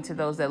and loving to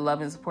those that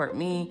love and support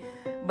me,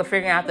 but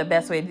figuring out the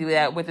best way to do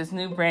that with this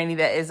new Brandy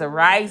that is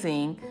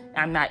arising.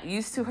 I'm not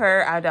used to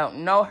her. I don't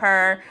know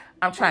her.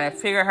 I'm trying to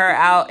figure her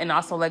out and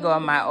also let go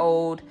of my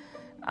old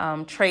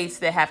traits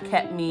that have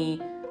kept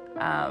me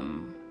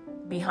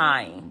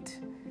behind.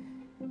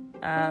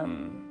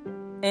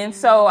 And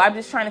so I'm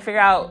just trying to figure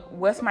out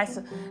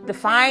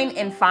define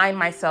and find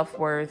my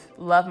self-worth,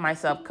 love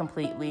myself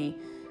completely,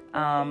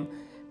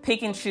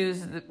 pick and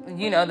choose,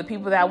 the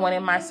people that I want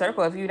in my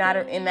circle. If you're not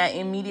in that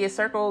immediate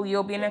circle,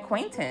 you'll be an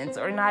acquaintance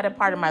or not a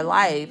part of my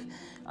life.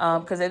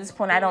 Because at this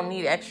point, I don't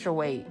need extra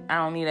weight. I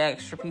don't need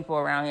extra people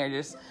around here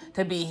just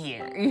to be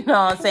here. You know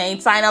what I'm saying?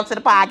 Sign up to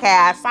the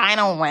podcast, sign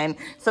on,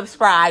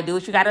 subscribe, do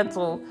what you got to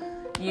do,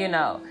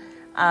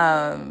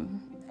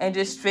 and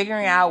just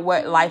figuring out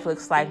what life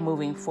looks like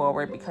moving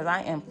forward, because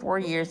I am 4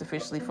 years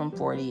officially from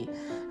 40.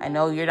 I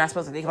know you're not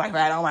supposed to think like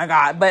that, oh my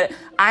God, but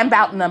I'm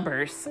about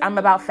numbers. I'm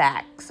about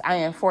facts. I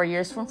am 4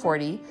 years from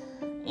 40,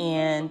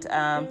 and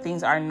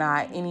things are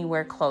not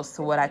anywhere close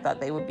to what I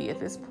thought they would be at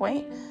this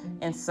point.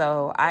 And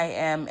so I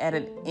am at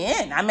an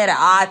end. I'm at an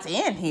odds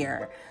end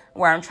here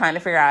where I'm trying to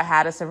figure out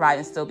how to survive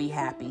and still be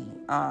happy.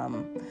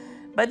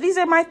 But these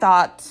are my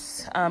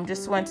thoughts. I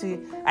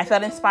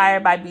felt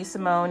inspired by B.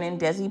 Simone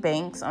and Desi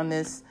Banks on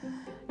this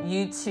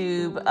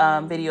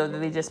YouTube video that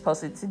they just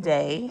posted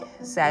today,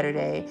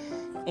 Saturday,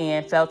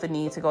 and felt the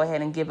need to go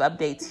ahead and give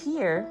updates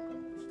here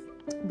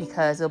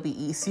because it'll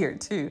be easier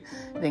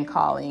than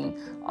calling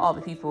all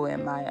the people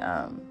in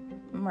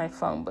my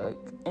phone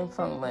book and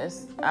phone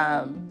list.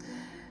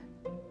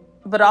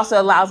 But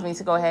also allows me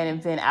to go ahead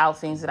and vent out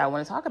things that I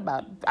want to talk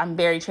about. I'm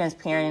very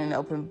transparent and an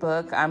open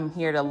book. I'm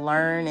here to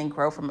learn and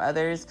grow from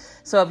others.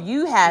 So if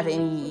you have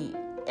any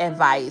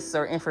advice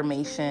or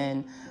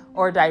information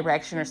or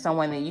direction or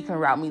someone that you can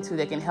route me to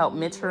that can help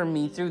mentor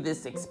me through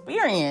this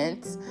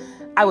experience,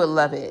 I would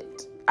love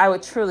it. I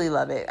would truly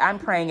love it. I'm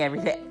praying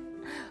every day.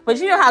 But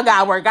you know how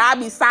God works. God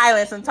be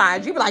silent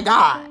sometimes. You be like,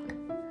 God,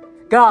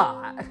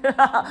 God,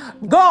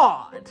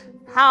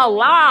 how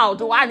loud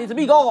do I need to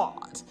be God?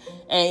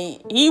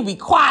 and he'd be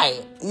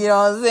quiet. You know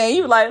what I'm saying?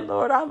 He was like,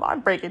 Lord,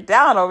 I'm breaking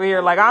down over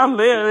here. Like, I'm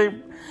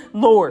literally,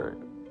 Lord,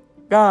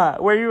 God,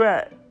 where you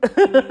at?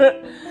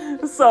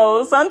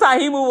 So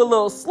sometimes he move a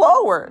little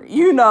slower,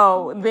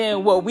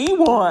 than what we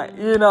want.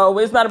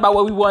 It's not about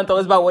what we want, though.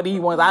 It's about what he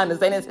wants. I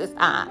understand it's his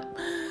time.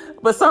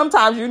 But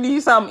sometimes you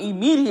need something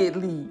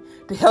immediately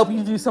to help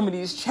you through some of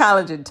these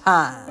challenging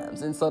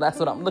times. And so that's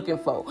what I'm looking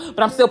for.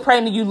 But I'm still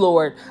praying to you,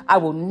 Lord. I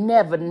will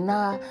never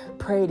not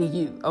pray to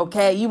you,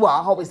 okay? You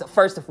are always the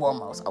first and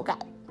foremost, okay?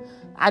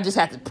 I just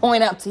have to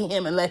point out to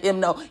him and let him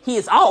know he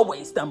is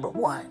always number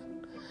one.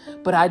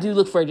 But I do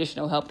look for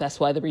additional help. That's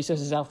why the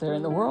resources out there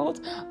in the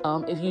world.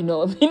 If you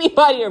know of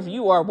anybody, or if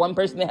you are one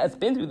person that has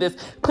been through this,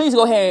 please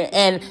go ahead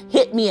and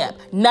hit me up.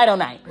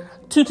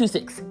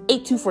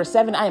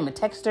 909-226-8247. I am a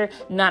texter,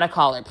 not a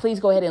caller. Please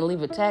go ahead and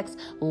leave a text.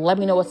 Let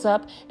me know what's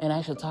up, and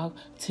I shall talk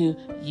to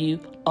you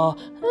all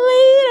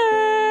later.